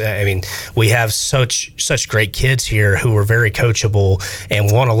beings. I mean, we have such great kids here who are very coachable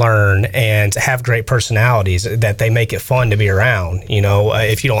and want to learn and have great personalities that they make it fun to be around.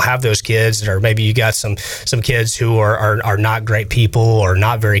 If you don't have those kids, or maybe you got some kids who are not great people or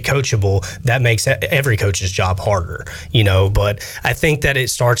not very coachable, that makes every coach's job harder. But I think that it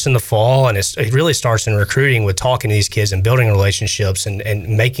starts in the fall, and it really starts in recruiting with talking to these kids and building relationships and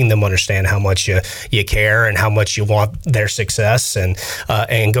making them understand how much you care and how much you want their success, and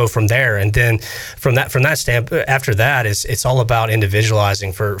go from there. And then from that standpoint, after that, it's all about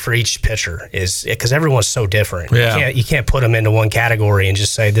individualizing for each pitcher, is because everyone's so different. Yeah. You can't put them into one category and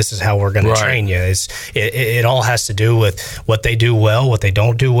just say this is how we're going to train you. It all has to do with what they do well, what they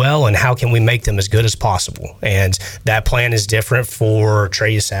don't do well, and how can we make them as good as possible. And that plan is different for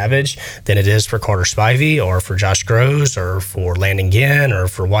Trey Savage than it is for Carter Spivey or for Josh Groves or for Landon Ginn or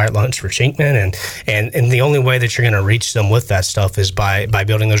for Wyatt Lunch for Chinkman. And the only way that you're going to reach them with that stuff is by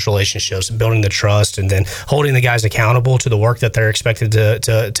building those relationships, building the trust, and then holding the guys accountable to the work that they're expected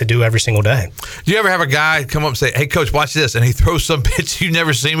to do every single day. Do you ever have a guy come up and say, hey, coach, watch this, and he throws some pitch you've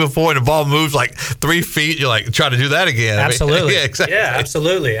never seen before and the ball moves like 3 feet? You're like, try to do that again. Absolutely. Yeah, exactly. Yeah,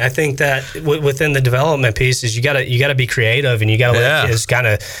 absolutely. I think that within the development piece is you got to be creative, and you got to let kids kind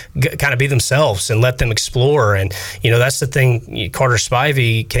of be themselves and let them explore. And that's the thing. Carter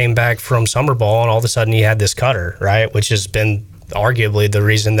Spivey came back from summer ball, and all of a sudden he had this cutter, right, which has been arguably the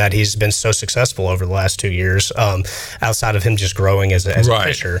reason that he's been so successful over the last 2 years, outside of him just growing as a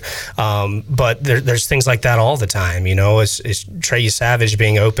pitcher. But there's things like that all the time. It's Trey Savage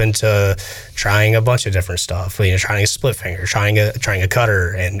being open to trying a bunch of different stuff. Trying a split finger, trying a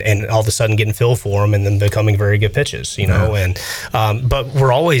cutter, and all of a sudden getting feel for them and then becoming very good pitches. And but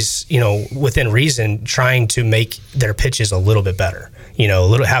we're always within reason trying to make their pitches a little bit better.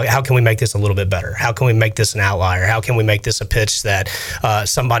 How can we make this a little bit better? How can we make this an outlier? How can we make this a pitch that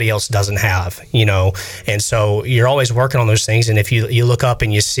somebody else doesn't have? And so you're always working on those things. And if you look up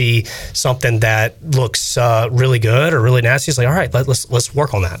and you see something that looks really good or really nasty, it's like, all right, let's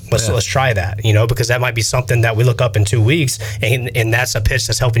work on that. Let's try that. Because that might be something that we look up in 2 weeks, and that's a pitch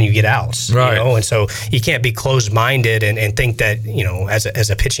that's helping you get outs. Right. And so you can't be closed-minded and think that as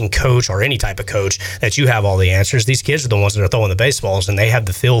a pitching coach or any type of coach that you have all the answers. These kids are the ones that are throwing the baseballs, and they have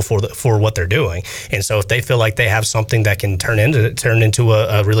the feel for what they're doing. And so if they feel like they have something that can turn into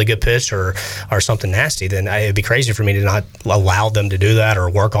a really good pitch or something nasty, then it'd be crazy for me to not allow them to do that or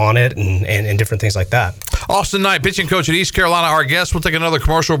work on it and different things like that. Austin Knight, pitching coach at East Carolina, our guest. We'll take another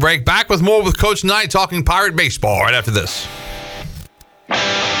commercial break. Back with more with Coach Knight talking Pirate baseball right after this.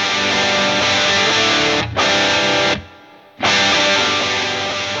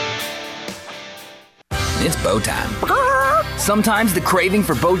 It's bow time. Sometimes the craving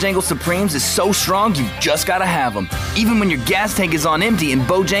for Bojangles Supremes is so strong you've just gotta have them. Even when your gas tank is on empty and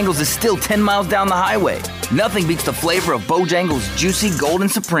Bojangles is still 10 miles down the highway. Nothing beats the flavor of Bojangles Juicy Golden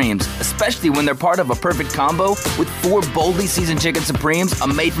Supremes, especially when they're part of a perfect combo with 4 boldly seasoned chicken Supremes, a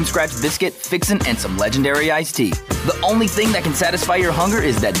made-from-scratch biscuit, fixin', and some legendary iced tea. The only thing that can satisfy your hunger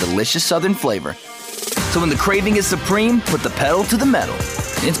is that delicious southern flavor. So when the craving is supreme, put the pedal to the metal.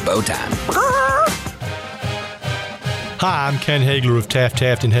 It's bow time. Hi, I'm Ken Hagler of Taft,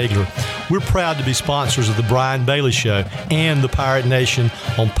 Taft & Hagler. We're proud to be sponsors of the Brian Bailey Show and the Pirate Nation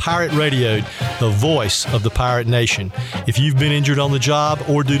on Pirate Radio, the voice of the Pirate Nation. If you've been injured on the job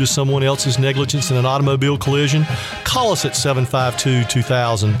or due to someone else's negligence in an automobile collision, call us at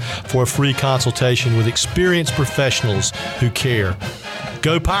 752-2000 for a free consultation with experienced professionals who care.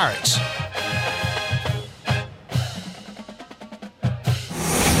 Go Pirates!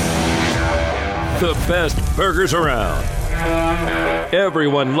 The best burgers around.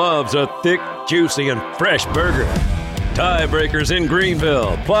 Everyone loves a thick, juicy, and fresh burger. Tiebreakers in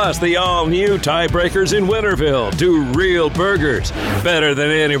Greenville, plus the all-new Tiebreakers in Winterville, do real burgers better than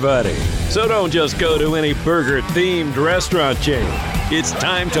anybody. So don't just go to any burger-themed restaurant chain. It's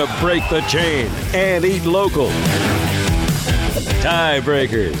time to break the chain and eat local.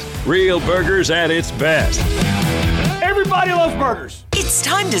 Tiebreakers, real burgers at its best. Everybody loves burgers. It's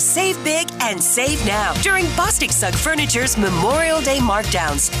time to save big and save now during Bostic Sugg Furniture's Memorial Day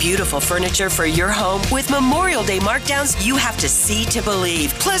markdowns. Beautiful furniture for your home with Memorial Day markdowns you have to see to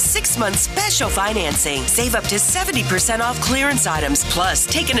believe. Plus 6 months special financing. Save up to 70% off clearance items. Plus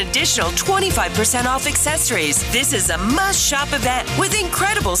take an additional 25% off accessories. This is a must-shop event with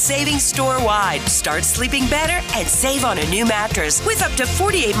incredible savings store-wide. Start sleeping better and save on a new mattress with up to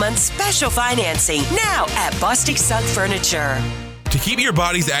 48 months special financing now at Bostic Sugg Furniture. To keep your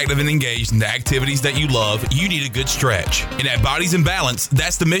bodies active and engaged in the activities that you love, you need a good stretch. And at Bodies in Balance,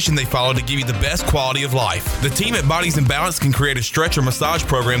 that's the mission they follow to give you the best quality of life. The team at Bodies in Balance can create a stretch or massage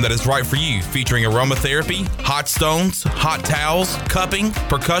program that is right for you, featuring aromatherapy, hot stones, hot towels, cupping,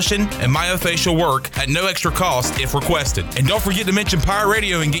 percussion, and myofascial work at no extra cost if requested. And don't forget to mention Pirate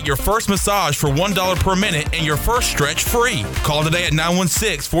Radio and get your first massage for $1 per minute and your first stretch free. Call today at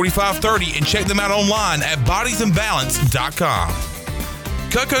 916-4530 and check them out online at bodiesinbalance.com.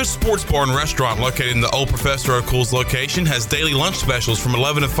 Coco's Sports Bar and Restaurant, located in the old Professor O'Cool's location, has daily lunch specials from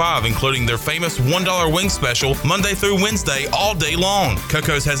 11 to 5, including their famous $1 wing special Monday through Wednesday all day long.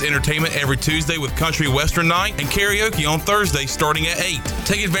 Coco's has entertainment every Tuesday with country western night and karaoke on Thursday starting at 8.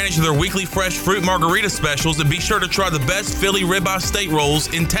 Take advantage of their weekly fresh fruit margarita specials and be sure to try the best Philly ribeye steak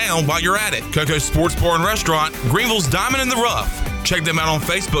rolls in town while you're at it. Coco's Sports Bar and Restaurant, Greenville's Diamond in the Rough. Check them out on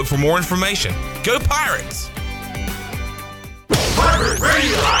Facebook for more information. Go Pirates! Pirate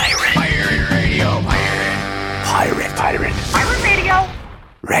Radio! Pirate Radio! Pirate Radio!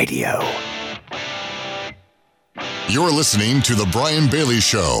 Radio. You're listening to The Brian Bailey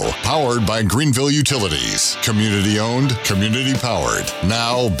Show, powered by Greenville Utilities. Community owned, community powered.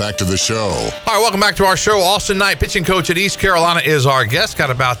 Now, back to the show. All right, welcome back to our show. Austin Knight, pitching coach at East Carolina, is our guest.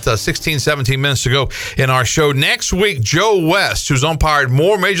 Got about 16, 17 minutes to go in our show. Next week, Joe West, who's umpired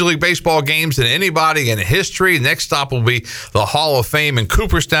more Major League Baseball games than anybody in history. Next stop will be the Hall of Fame in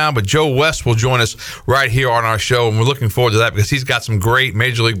Cooperstown, but Joe West will join us right here on our show, and we're looking forward to that because he's got some great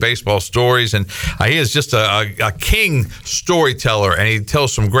Major League Baseball stories, and he is just a king storyteller, and he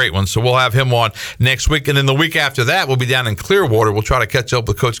tells some great ones. So we'll have him on next week, and then the week after that, we'll be down in Clearwater. We'll try to catch up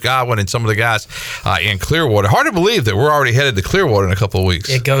with Coach Godwin and some of the guys in Clearwater. Hard to believe that we're already headed to Clearwater in a couple of weeks.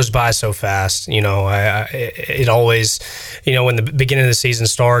 It goes by so fast. You know, it always, you know, when the beginning of the season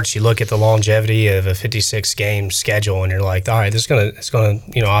starts, you look at the longevity of a 56-game schedule, and you're like, all right, it's gonna,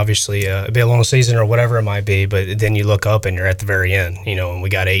 you know, obviously be a long season or whatever it might be, but then you look up and you're at the very end, you know, and we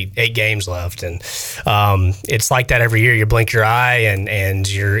got eight games left, and it's like that every year. You blink your eye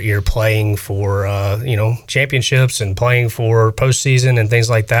and you're playing for you know, championships and playing for postseason and things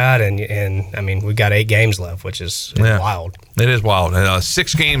like that, and I mean, we got 8 games left, which is wild. It is wild.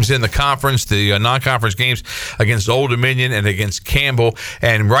 6 games in the conference, the non-conference games against Old Dominion and against Campbell.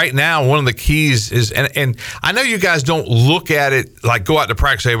 And right now, one of the keys is, and I know you guys don't look at it like go out to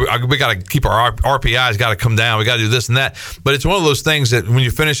practice, say, we got to keep our RPIs got to come down, we got to do this and that. But it's one of those things that when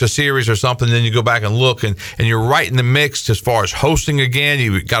you finish a series or something, then you go back and look, and you're right right in the mix as far as hosting again.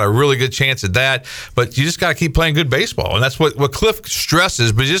 You got a really good chance at that, but you just got to keep playing good baseball, and that's what Cliff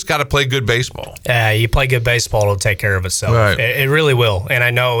stresses. But you just got to play good baseball. You play good baseball, it'll take care of itself. Right. It really will. And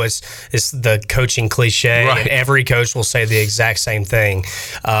I know it's the coaching cliche, right. and every coach will say the exact same thing.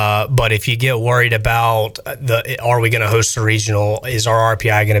 But if you get worried about are we going to host a regional? Is our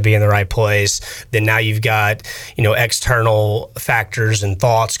RPI going to be in the right place? Then now you've got external factors and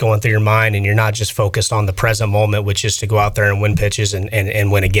thoughts going through your mind, and you're not just focused on the present moment, which is to go out there and win pitches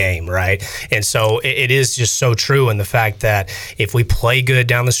and win a game, right? And so it is just so true in the fact that if we play good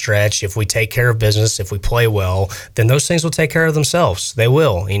down the stretch, if we take care of business, if we play well, then those things will take care of themselves. They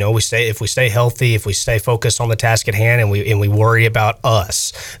will. If we stay healthy, if we stay focused on the task at hand, and we worry about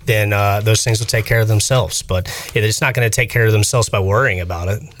us, then those things will take care of themselves. But it's not going to take care of themselves by worrying about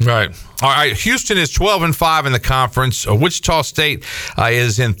it. Right. All right. Houston is 12-5 in the conference. Wichita State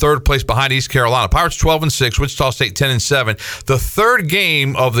is in third place behind East Carolina. Pirates 12-6. Wichita State 10-7. The third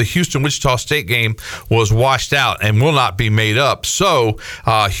game of the Houston-Wichita State game was washed out and will not be made up. So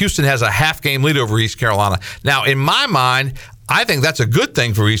Houston has a half-game lead over East Carolina. Now, in my mind, I think that's a good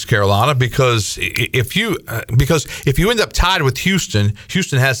thing for East Carolina because if you end up tied with Houston,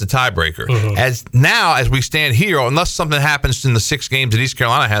 Houston has the tiebreaker. Mm-hmm. As we stand here, unless something happens in the 6 games that East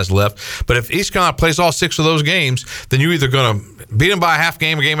Carolina has left, but if East Carolina plays all 6 of those games, then you're either going to beat them by a half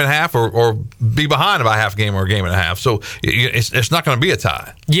game, a game and a half, or be behind by a half game or a game and a half. So it's not going to be a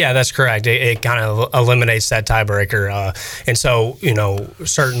tie. Yeah, that's correct. It kind of eliminates that tiebreaker, and so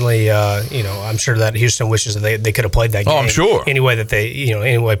certainly I'm sure that Houston wishes that they could have played that game. Oh, I'm sure. Any way that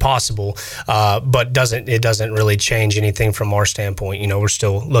any way possible, but it doesn't really change anything from our standpoint. We're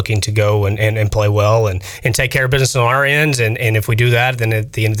still looking to go and play well and take care of business on our ends, and if we do that, then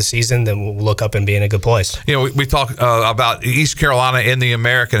at the end of the season, then we'll look up and be in a good place. We talk about East Carolina in the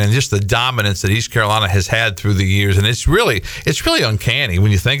American and just the dominance that East Carolina has had through the years, and it's really uncanny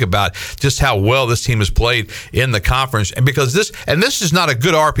when you think about just how well this team has played in the conference, and because this is not a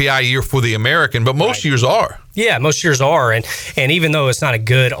good RPI year for the American, but most years are. Yeah, most years are, and even though it's not a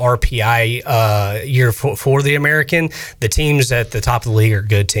good RPI year for the American, the teams at the top of the league are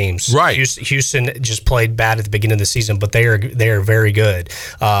good teams. Right. Houston just played bad at the beginning of the season, but they are very good.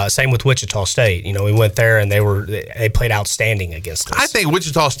 Same with Wichita State. We went there and they played outstanding against us. I think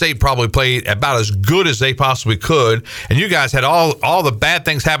Wichita State probably played about as good as they possibly could, and you guys had all the bad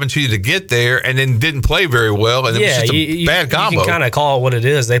things happen to you to get there, and then didn't play very well, and it was just a bad combo. You can kind of call it what it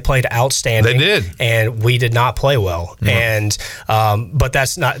is. They played outstanding. They did, and we did not play well. Mm-hmm. And but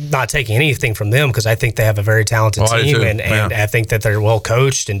that's not taking anything from them, because I think they have a very talented team, and I think that they're well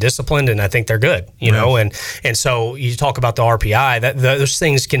coached and disciplined, and I think they're good. And so you talk about the RPI, those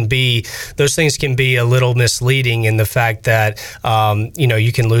things can be a little misleading in the fact that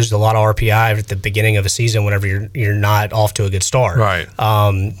you can lose a lot of RPI at the beginning of a season whenever you're not off to a good start. Right.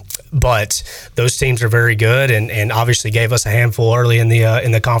 But those teams are very good, and obviously gave us a handful early in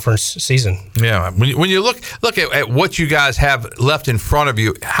the conference season. Yeah, when you look at what you guys have left in front of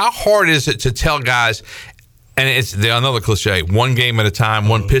you, how hard is it to tell guys? And it's another cliche: one game at a time,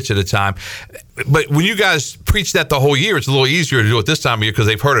 one pitch at a time. But when you guys preach that the whole year, it's a little easier to do it this time of year because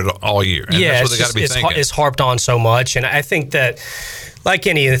they've heard it all year. And that's what they got to be thinking. It's harped on so much, and I think that, like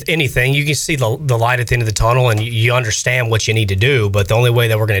anything, you can see the light at the end of the tunnel, and you understand what you need to do. But the only way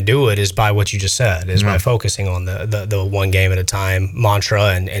that we're going to do it is by what you just said, is by focusing on the one game at a time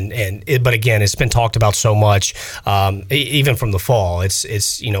mantra. But again, it's been talked about so much, even from the fall.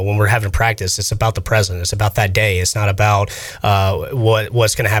 It's when we're having practice, it's about the present. It's about that day. It's not about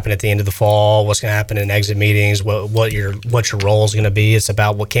what's going to happen at the end of the fall, what's going to happen in exit meetings, what your role is going to be. It's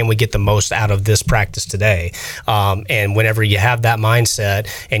about what can we get the most out of this practice today. And whenever you have that mindset,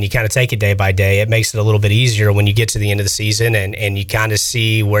 and you kind of take it day by day, it makes it a little bit easier when you get to the end of the season and you kind of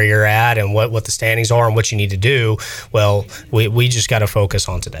see where you're at and what the standings are and what you need to do. Well, we just got to focus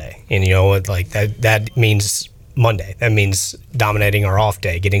on today, and like that means Monday. That means dominating our off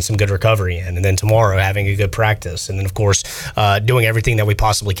day, getting some good recovery in, and then tomorrow having a good practice, and then of course doing everything that we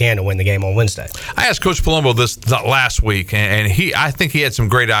possibly can to win the game on Wednesday. I asked Coach Palumbo this last week, and I think he had some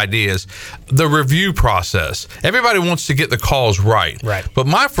great ideas. The review process. Everybody wants to get the calls right. But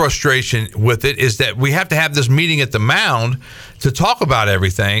my frustration with it is that we have to have this meeting at the mound to talk about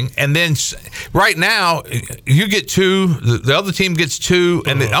everything, and then right now you get 2, the other team gets 2,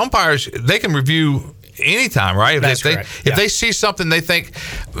 and the umpires, they can review anytime, right? If they see something they think.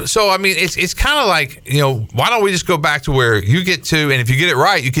 So I mean, it's kind of like, why don't we just go back to where you get 2, and if you get it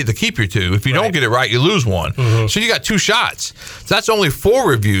right, you get to keep your 2. If you don't get it right, you lose 1. Mm-hmm. So you got 2 shots. So that's only 4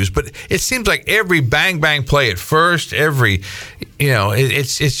 reviews. But it seems like every bang play at first, every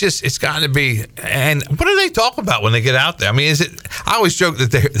it's got to be. And what do they talk about when they get out there? I mean, I always joke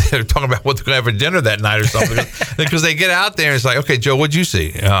that they're talking about what they're going to have for dinner that night or something because they get out there and it's like, okay, Joe, what'd you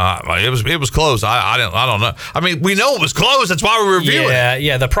see? It was closed. I don't know. I mean, we know it was closed. That's why we're reviewing.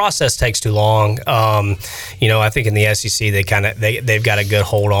 Yeah. The process takes too long. I think in the SEC they've got a good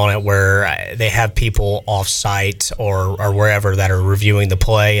hold on it where they have people off site or wherever that are reviewing the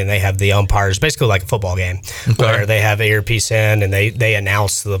play, and they have the umpires basically like a football game where they have earpiece in and they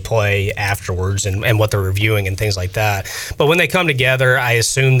announce the play afterwards and what they're reviewing and things like that. But when they come together, I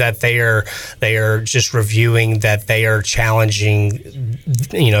assume that they are just reviewing that they are challenging,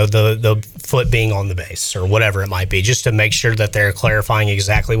 the foot being on the base or whatever it might be, just to make sure that they're clarifying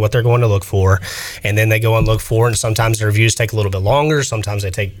exactly what they're going to look for. And then they go and look for it, and sometimes the reviews take a little bit longer. Sometimes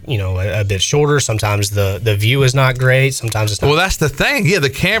they take, a bit shorter. Sometimes the view is not great. Sometimes it's not. Well, that's the thing. Yeah, the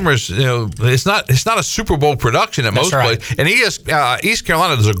cameras, it's not a Super Bowl production at most places. And East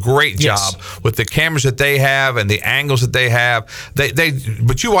Carolina does a great job with the cameras that they have and the angles that they have.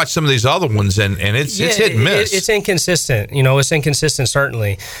 But you watch some of these other ones, and it's hit and miss. It's inconsistent. It's inconsistent,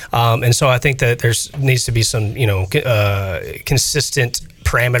 certainly. And so I think that there needs to be some, consistent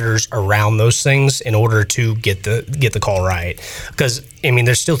parameters around those things in order to get the call right. Because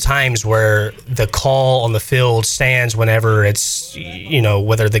there's still times where the call on the field stands whenever it's,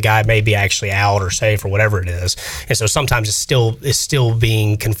 whether the guy may be actually out or safe or whatever it is. And so sometimes it's still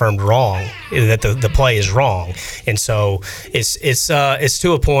being confirmed wrong, that the play is wrong. And so it's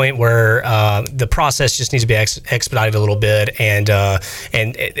to a point where the process just needs to be expedited a little bit. And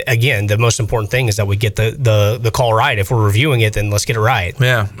again, the most important thing is that we get the call right. If we're reviewing it, then let's get it right.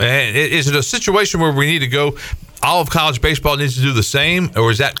 Yeah. And is it a situation where we need to go all of college baseball needs to do the same, or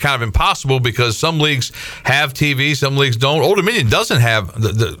is that kind of impossible because some leagues have TV, some leagues don't? Old Dominion doesn't have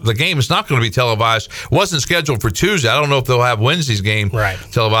the game is not going to be televised. It wasn't scheduled for Tuesday. I don't know if they'll have Wednesday's game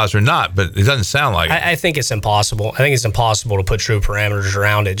televised or not, but it doesn't sound like it. I think it's impossible. I think it's impossible to put true parameters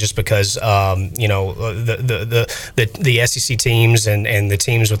around it, just because the SEC teams and the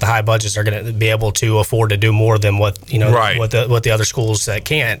teams with the high budgets are going to be able to afford to do more than what the other schools that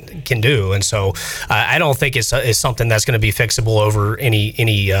can do, and so I don't think it's something that's going to be fixable over any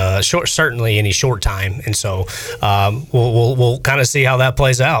short time, and so we'll kind of see how that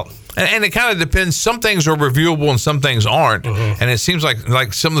plays out. And it kind of depends. Some things are reviewable and some things aren't. Mm-hmm. And it seems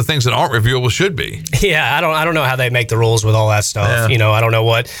like some of the things that aren't reviewable should be. Yeah, I don't know how they make the rules with all that stuff. Yeah. I don't know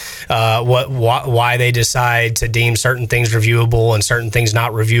why they decide to deem certain things reviewable and certain things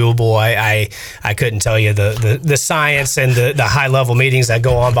not reviewable. I couldn't tell you the science and the high level meetings that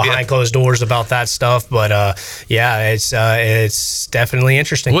go on behind closed doors about that stuff. But it's definitely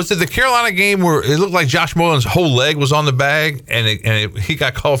interesting. Was it the Carolina game where it looked like Josh Mullen's whole leg was on the bag and he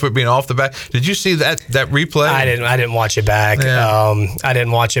got called for being off the back? Did you see that replay? I didn't watch it back. Yeah. I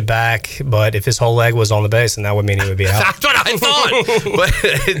didn't watch it back, but if his whole leg was on the base, then that would mean he would be out. That's what I thought. But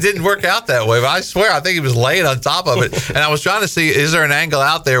it didn't work out that way. But I swear, I think he was laying on top of it. And I was trying to see, is there an angle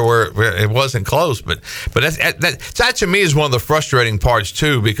out there where it wasn't close? But that to me is one of the frustrating parts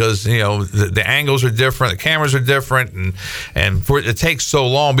too, because the angles are different, the cameras are different, and it takes so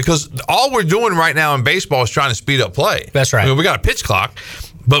long because all we're doing right now in baseball is trying to speed up play. That's right. We got a pitch clock.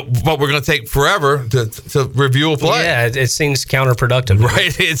 But we're going to take forever to review a play. Yeah, it seems counterproductive.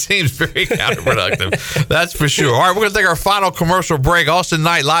 Right, it seems very counterproductive. That's for sure. All right, we're going to take our final commercial break. Austin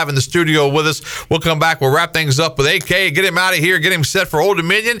Knight live in the studio with us. We'll come back. We'll wrap things up with AK, get him out of here, get him set for Old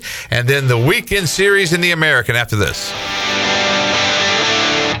Dominion, and then the weekend series in the American after this.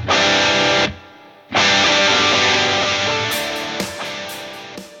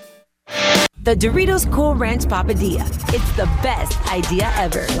 The Doritos Cool Ranch Papadilla. It's the best idea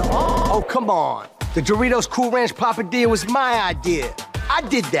ever. Oh, come on. The Doritos Cool Ranch Papadilla was my idea. I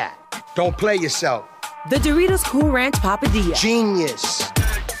did that. Don't play yourself. The Doritos Cool Ranch Papadilla. Genius.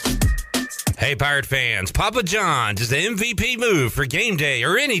 Hey, Pirate fans, Papa John's is the MVP move for game day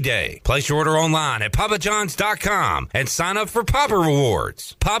or any day. Place your order online at papajohns.com and sign up for Papa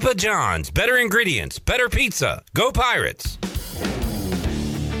Rewards. Papa John's, better ingredients, better pizza. Go Pirates.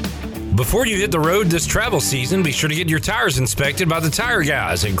 Before you hit the road this travel season, be sure to get your tires inspected by the tire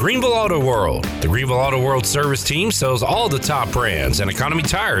guys at Greenville Auto World. The Greenville Auto World service team sells all the top brands and economy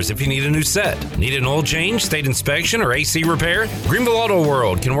tires if you need a new set. Need an oil change, state inspection, or AC repair? Greenville Auto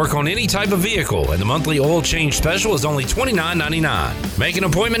World can work on any type of vehicle, and the monthly oil change special is only $29.99. Make an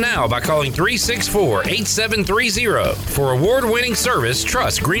appointment now by calling 364-8730. For award-winning service,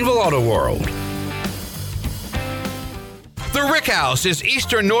 trust Greenville Auto World. The Rick House is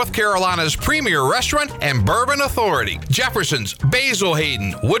Eastern North Carolina's premier restaurant and bourbon authority. Jefferson's, Basil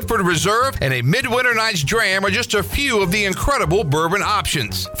Hayden, Woodford Reserve, and a Midwinter Nights Dram are just a few of the incredible bourbon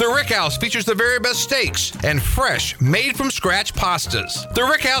options. The Rick House features the very best steaks and fresh, made-from-scratch pastas. The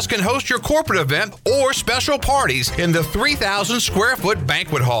Rick House can host your corporate event or special parties in the 3,000-square-foot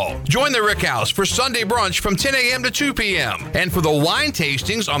banquet hall. Join the Rick House for Sunday brunch from 10 a.m. to 2 p.m. and for the wine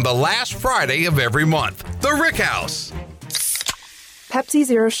tastings on the last Friday of every month. The Rick House. Pepsi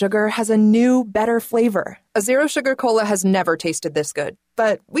Zero Sugar has a new, better flavor. A Zero Sugar Cola has never tasted this good.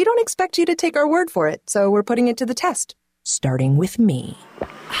 But we don't expect you to take our word for it, so we're putting it to the test. Starting with me.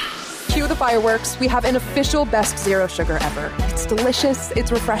 Cue the fireworks. We have an official best Zero Sugar ever. It's delicious, it's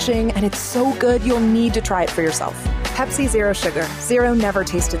refreshing, and it's so good you'll need to try it for yourself. Pepsi Zero Sugar. Zero never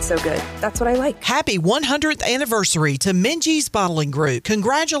tasted so good. That's what I like. Happy 100th anniversary to Minji's Bottling Group.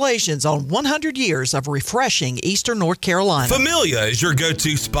 Congratulations on 100 years of refreshing Eastern North Carolina. Familia is your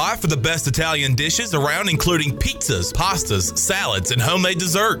go-to spot for the best Italian dishes around, including pizzas, pastas, salads, and homemade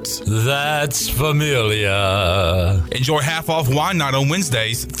desserts. That's Familia. Enjoy half-off wine night on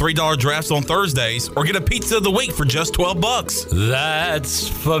Wednesdays, $3 drafts on Thursdays, or get a pizza of the week for just $12. That's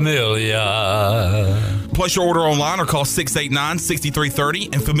Familia. Place your order online or call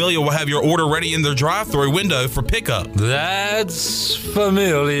 689-6330, and Familia will have your order ready in their drive-thru window for pickup. That's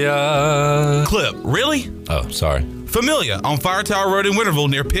Familia. Clip, really? Oh, sorry. Familia on Fire Tower Road in Winterville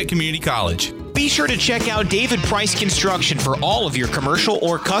near Pitt Community College. Be sure to check out David Price Construction for all of your commercial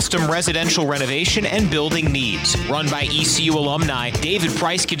or custom residential renovation and building needs. Run by ECU alumni, David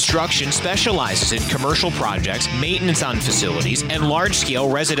Price Construction specializes in commercial projects, maintenance on facilities, and large-scale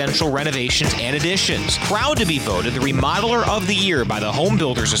residential renovations and additions. Proud to be voted the Remodeler of the Year by the Home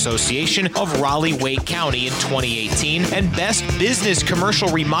Builders Association of Raleigh-Wake County in 2018 and Best Business Commercial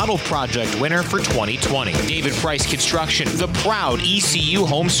Remodel Project winner for 2020. David Price Construction, the proud ECU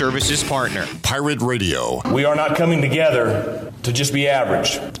Home Services partner. Pirate Radio. We are not coming together to just be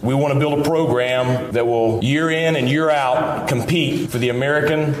average. We want to build a program that will year in and year out compete for the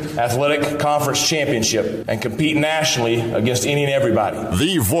American Athletic Conference Championship and compete nationally against any and everybody.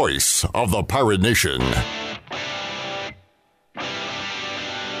 The voice of the Pirate Nation.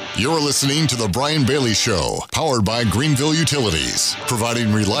 You're listening to The Brian Bailey Show, powered by Greenville Utilities,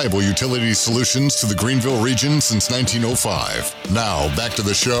 providing reliable utility solutions to the Greenville region since 1905. Now, back to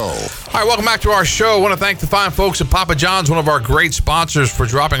the show. All right, welcome back to our show. I want to thank the fine folks at Papa John's, one of our great sponsors, for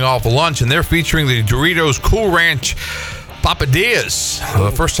dropping off lunch, and they're featuring the Doritos Cool Ranch Papadillas. For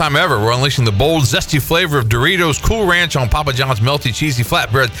the first time ever, we're unleashing the bold, zesty flavor of Doritos Cool Ranch on Papa John's melty, cheesy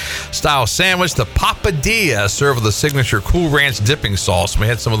flatbread style sandwich. The Papadilla served with a signature Cool Ranch dipping sauce. We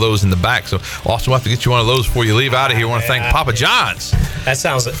had some of those in the back, so also we'll have to get you one of those before you leave out of here. I want to thank Papa John's. That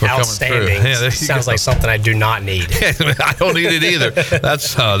sounds outstanding. Yeah, sounds like something I do not need. I don't need it either.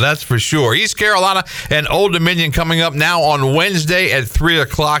 That's for sure. East Carolina and Old Dominion coming up now on Wednesday at 3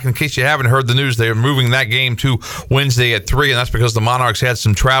 o'clock. In case you haven't heard the news, they are moving that game to Wednesday at 3, and that's because the Monarchs had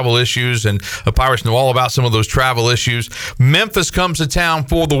some travel issues, and the Pirates know all about some of those travel issues. Memphis comes to town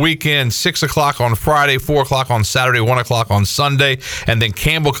for the weekend, 6 o'clock on Friday, 4 o'clock on Saturday, 1 o'clock on Sunday, and then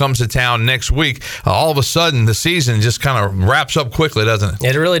Campbell comes to town next week. All of a sudden, the season just kind of wraps up quickly, doesn't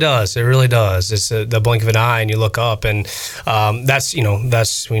it? It really does. It really does. It's the blink of an eye, and you look up, and that's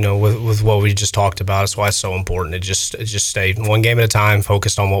with what we just talked about. That's why it's so important to just stay one game at a time,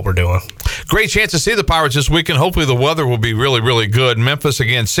 focused on what we're doing. Great chance to see the Pirates this weekend. Hopefully, the weather will be really, really good. Memphis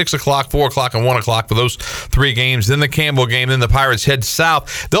again, 6 o'clock, 4 o'clock, and 1 o'clock for those 3 games. Then the Campbell game. Then the Pirates head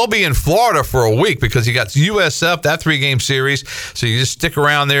south. They'll be in Florida for a week because you got USF, that 3-game series. So you just stick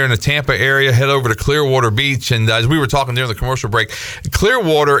around there in the Tampa area, head over to Clearwater Beach. And as we were talking during the commercial break,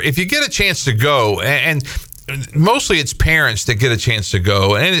 Clearwater, if you get a chance to go, and mostly it's parents that get a chance to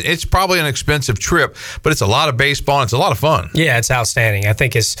go, and it's probably an expensive trip, but it's a lot of baseball and it's a lot of fun. Yeah, it's outstanding. I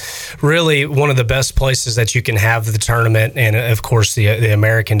think it's really one of the best places that you can have the tournament, and of course the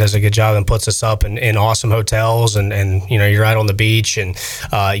American does a good job and puts us up in awesome hotels, and you're right on the beach, and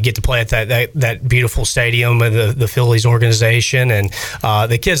you get to play at that beautiful stadium with the Phillies organization, and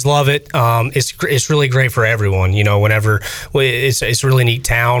the kids love it. It's really great for everyone. Whenever it's a really neat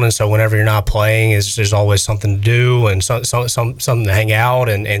town, and so whenever you're not playing, there's always something to do and something to hang out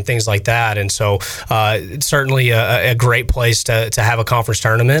and things like that. And so it's certainly a great place to have a conference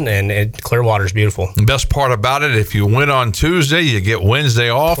tournament, and Clearwater's beautiful. The best part about it, if you win on Tuesday, you get Wednesday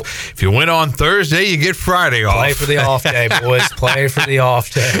off. If you win on Thursday, you get Friday off. Play for the off day, boys. Play for the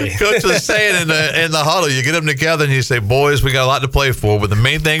off day. Coach was saying in the huddle, you get them together and you say, boys, we got a lot to play for, but the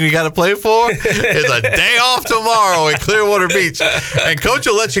main thing we got to play for is a day off tomorrow at Clearwater Beach. And Coach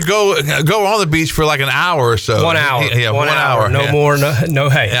will let you go on the beach for like an hour hour or so. 1 hour. Yeah, 1 hour. No more. No.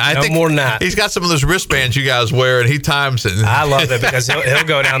 Hey, no more than that. He's got some of those wristbands you guys wear, and he times it. I love it because he'll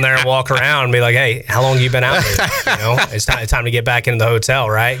go down there and walk around and be like, "Hey, how long have you been out here? It's time to get back into the hotel,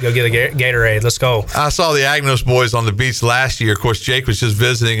 right? Go get a Gatorade. Let's go." I saw the Agnos boys on the beach last year. Of course, Jake was just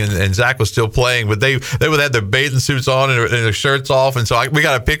visiting, and Zach was still playing, but they would have their bathing suits on and their shirts off, and so we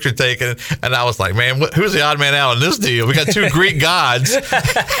got a picture taken, and I was like, "Man, who's the odd man out in this deal? We got two Greek gods, and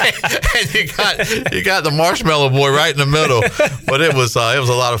you got the Marshmallow Boy right in the middle." But it was a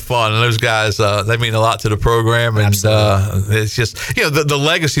lot of fun, and those guys they mean a lot to the program, and it's just the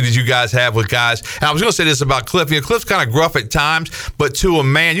legacy that you guys have with guys. And I was going to say this about Cliff. Cliff's kind of gruff at times, but to a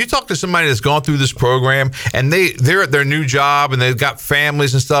man, you talk to somebody that's gone through this program, and they're at their new job, and they've got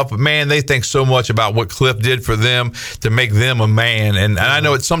families and stuff. But man, they think so much about what Cliff did for them to make them a man. And I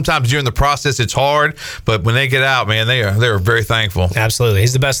know it's sometimes during the process it's hard, but when they get out, man, they're very thankful. Absolutely,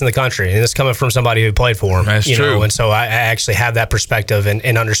 he's the best in the country, and it's coming from somebody who played for him. That's true. And so I actually have that perspective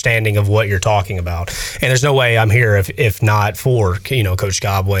and understanding of what you're talking about. And there's no way I'm here if not for Coach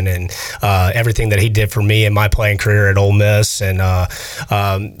Godwin and everything that he did for me in my playing career at Ole Miss, and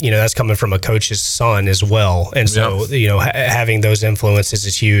that's coming from a coach's son as well. And so having those influences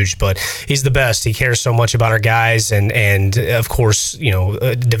is huge. But he's the best. He cares so much about our guys, and of course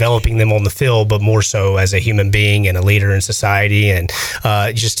developing them on the field, but more so as a human being and a leader in society, and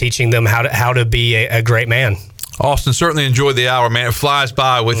just teaching them how to be a great man. Austin, certainly enjoyed the hour, man. It flies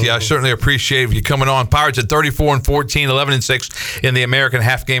by with you. I certainly appreciate you coming on. Pirates at 34-14, 11-6 in the American,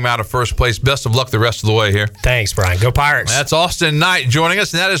 half game out of first place. Best of luck the rest of the way here. Thanks, Brian. Go Pirates. That's Austin Knight joining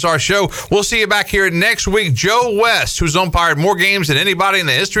us, and that is our show. We'll see you back here next week. Joe West, who's umpired more games than anybody in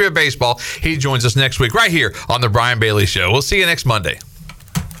the history of baseball, he joins us next week right here on The Brian Bailey Show. We'll see you next Monday.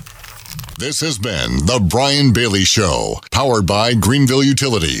 This has been The Brian Bailey Show, powered by Greenville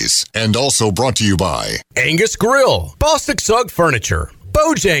Utilities, and also brought to you by Angus Grill, Bostic Sugg Furniture,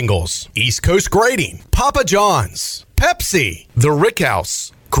 Bojangles, East Coast Grading, Papa John's, Pepsi, The Rick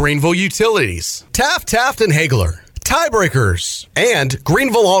House, Greenville Utilities, Taft and Hagler, Tiebreakers, and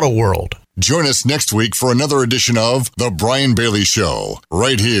Greenville Auto World. Join us next week for another edition of The Brian Bailey Show,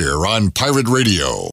 right here on Pirate Radio.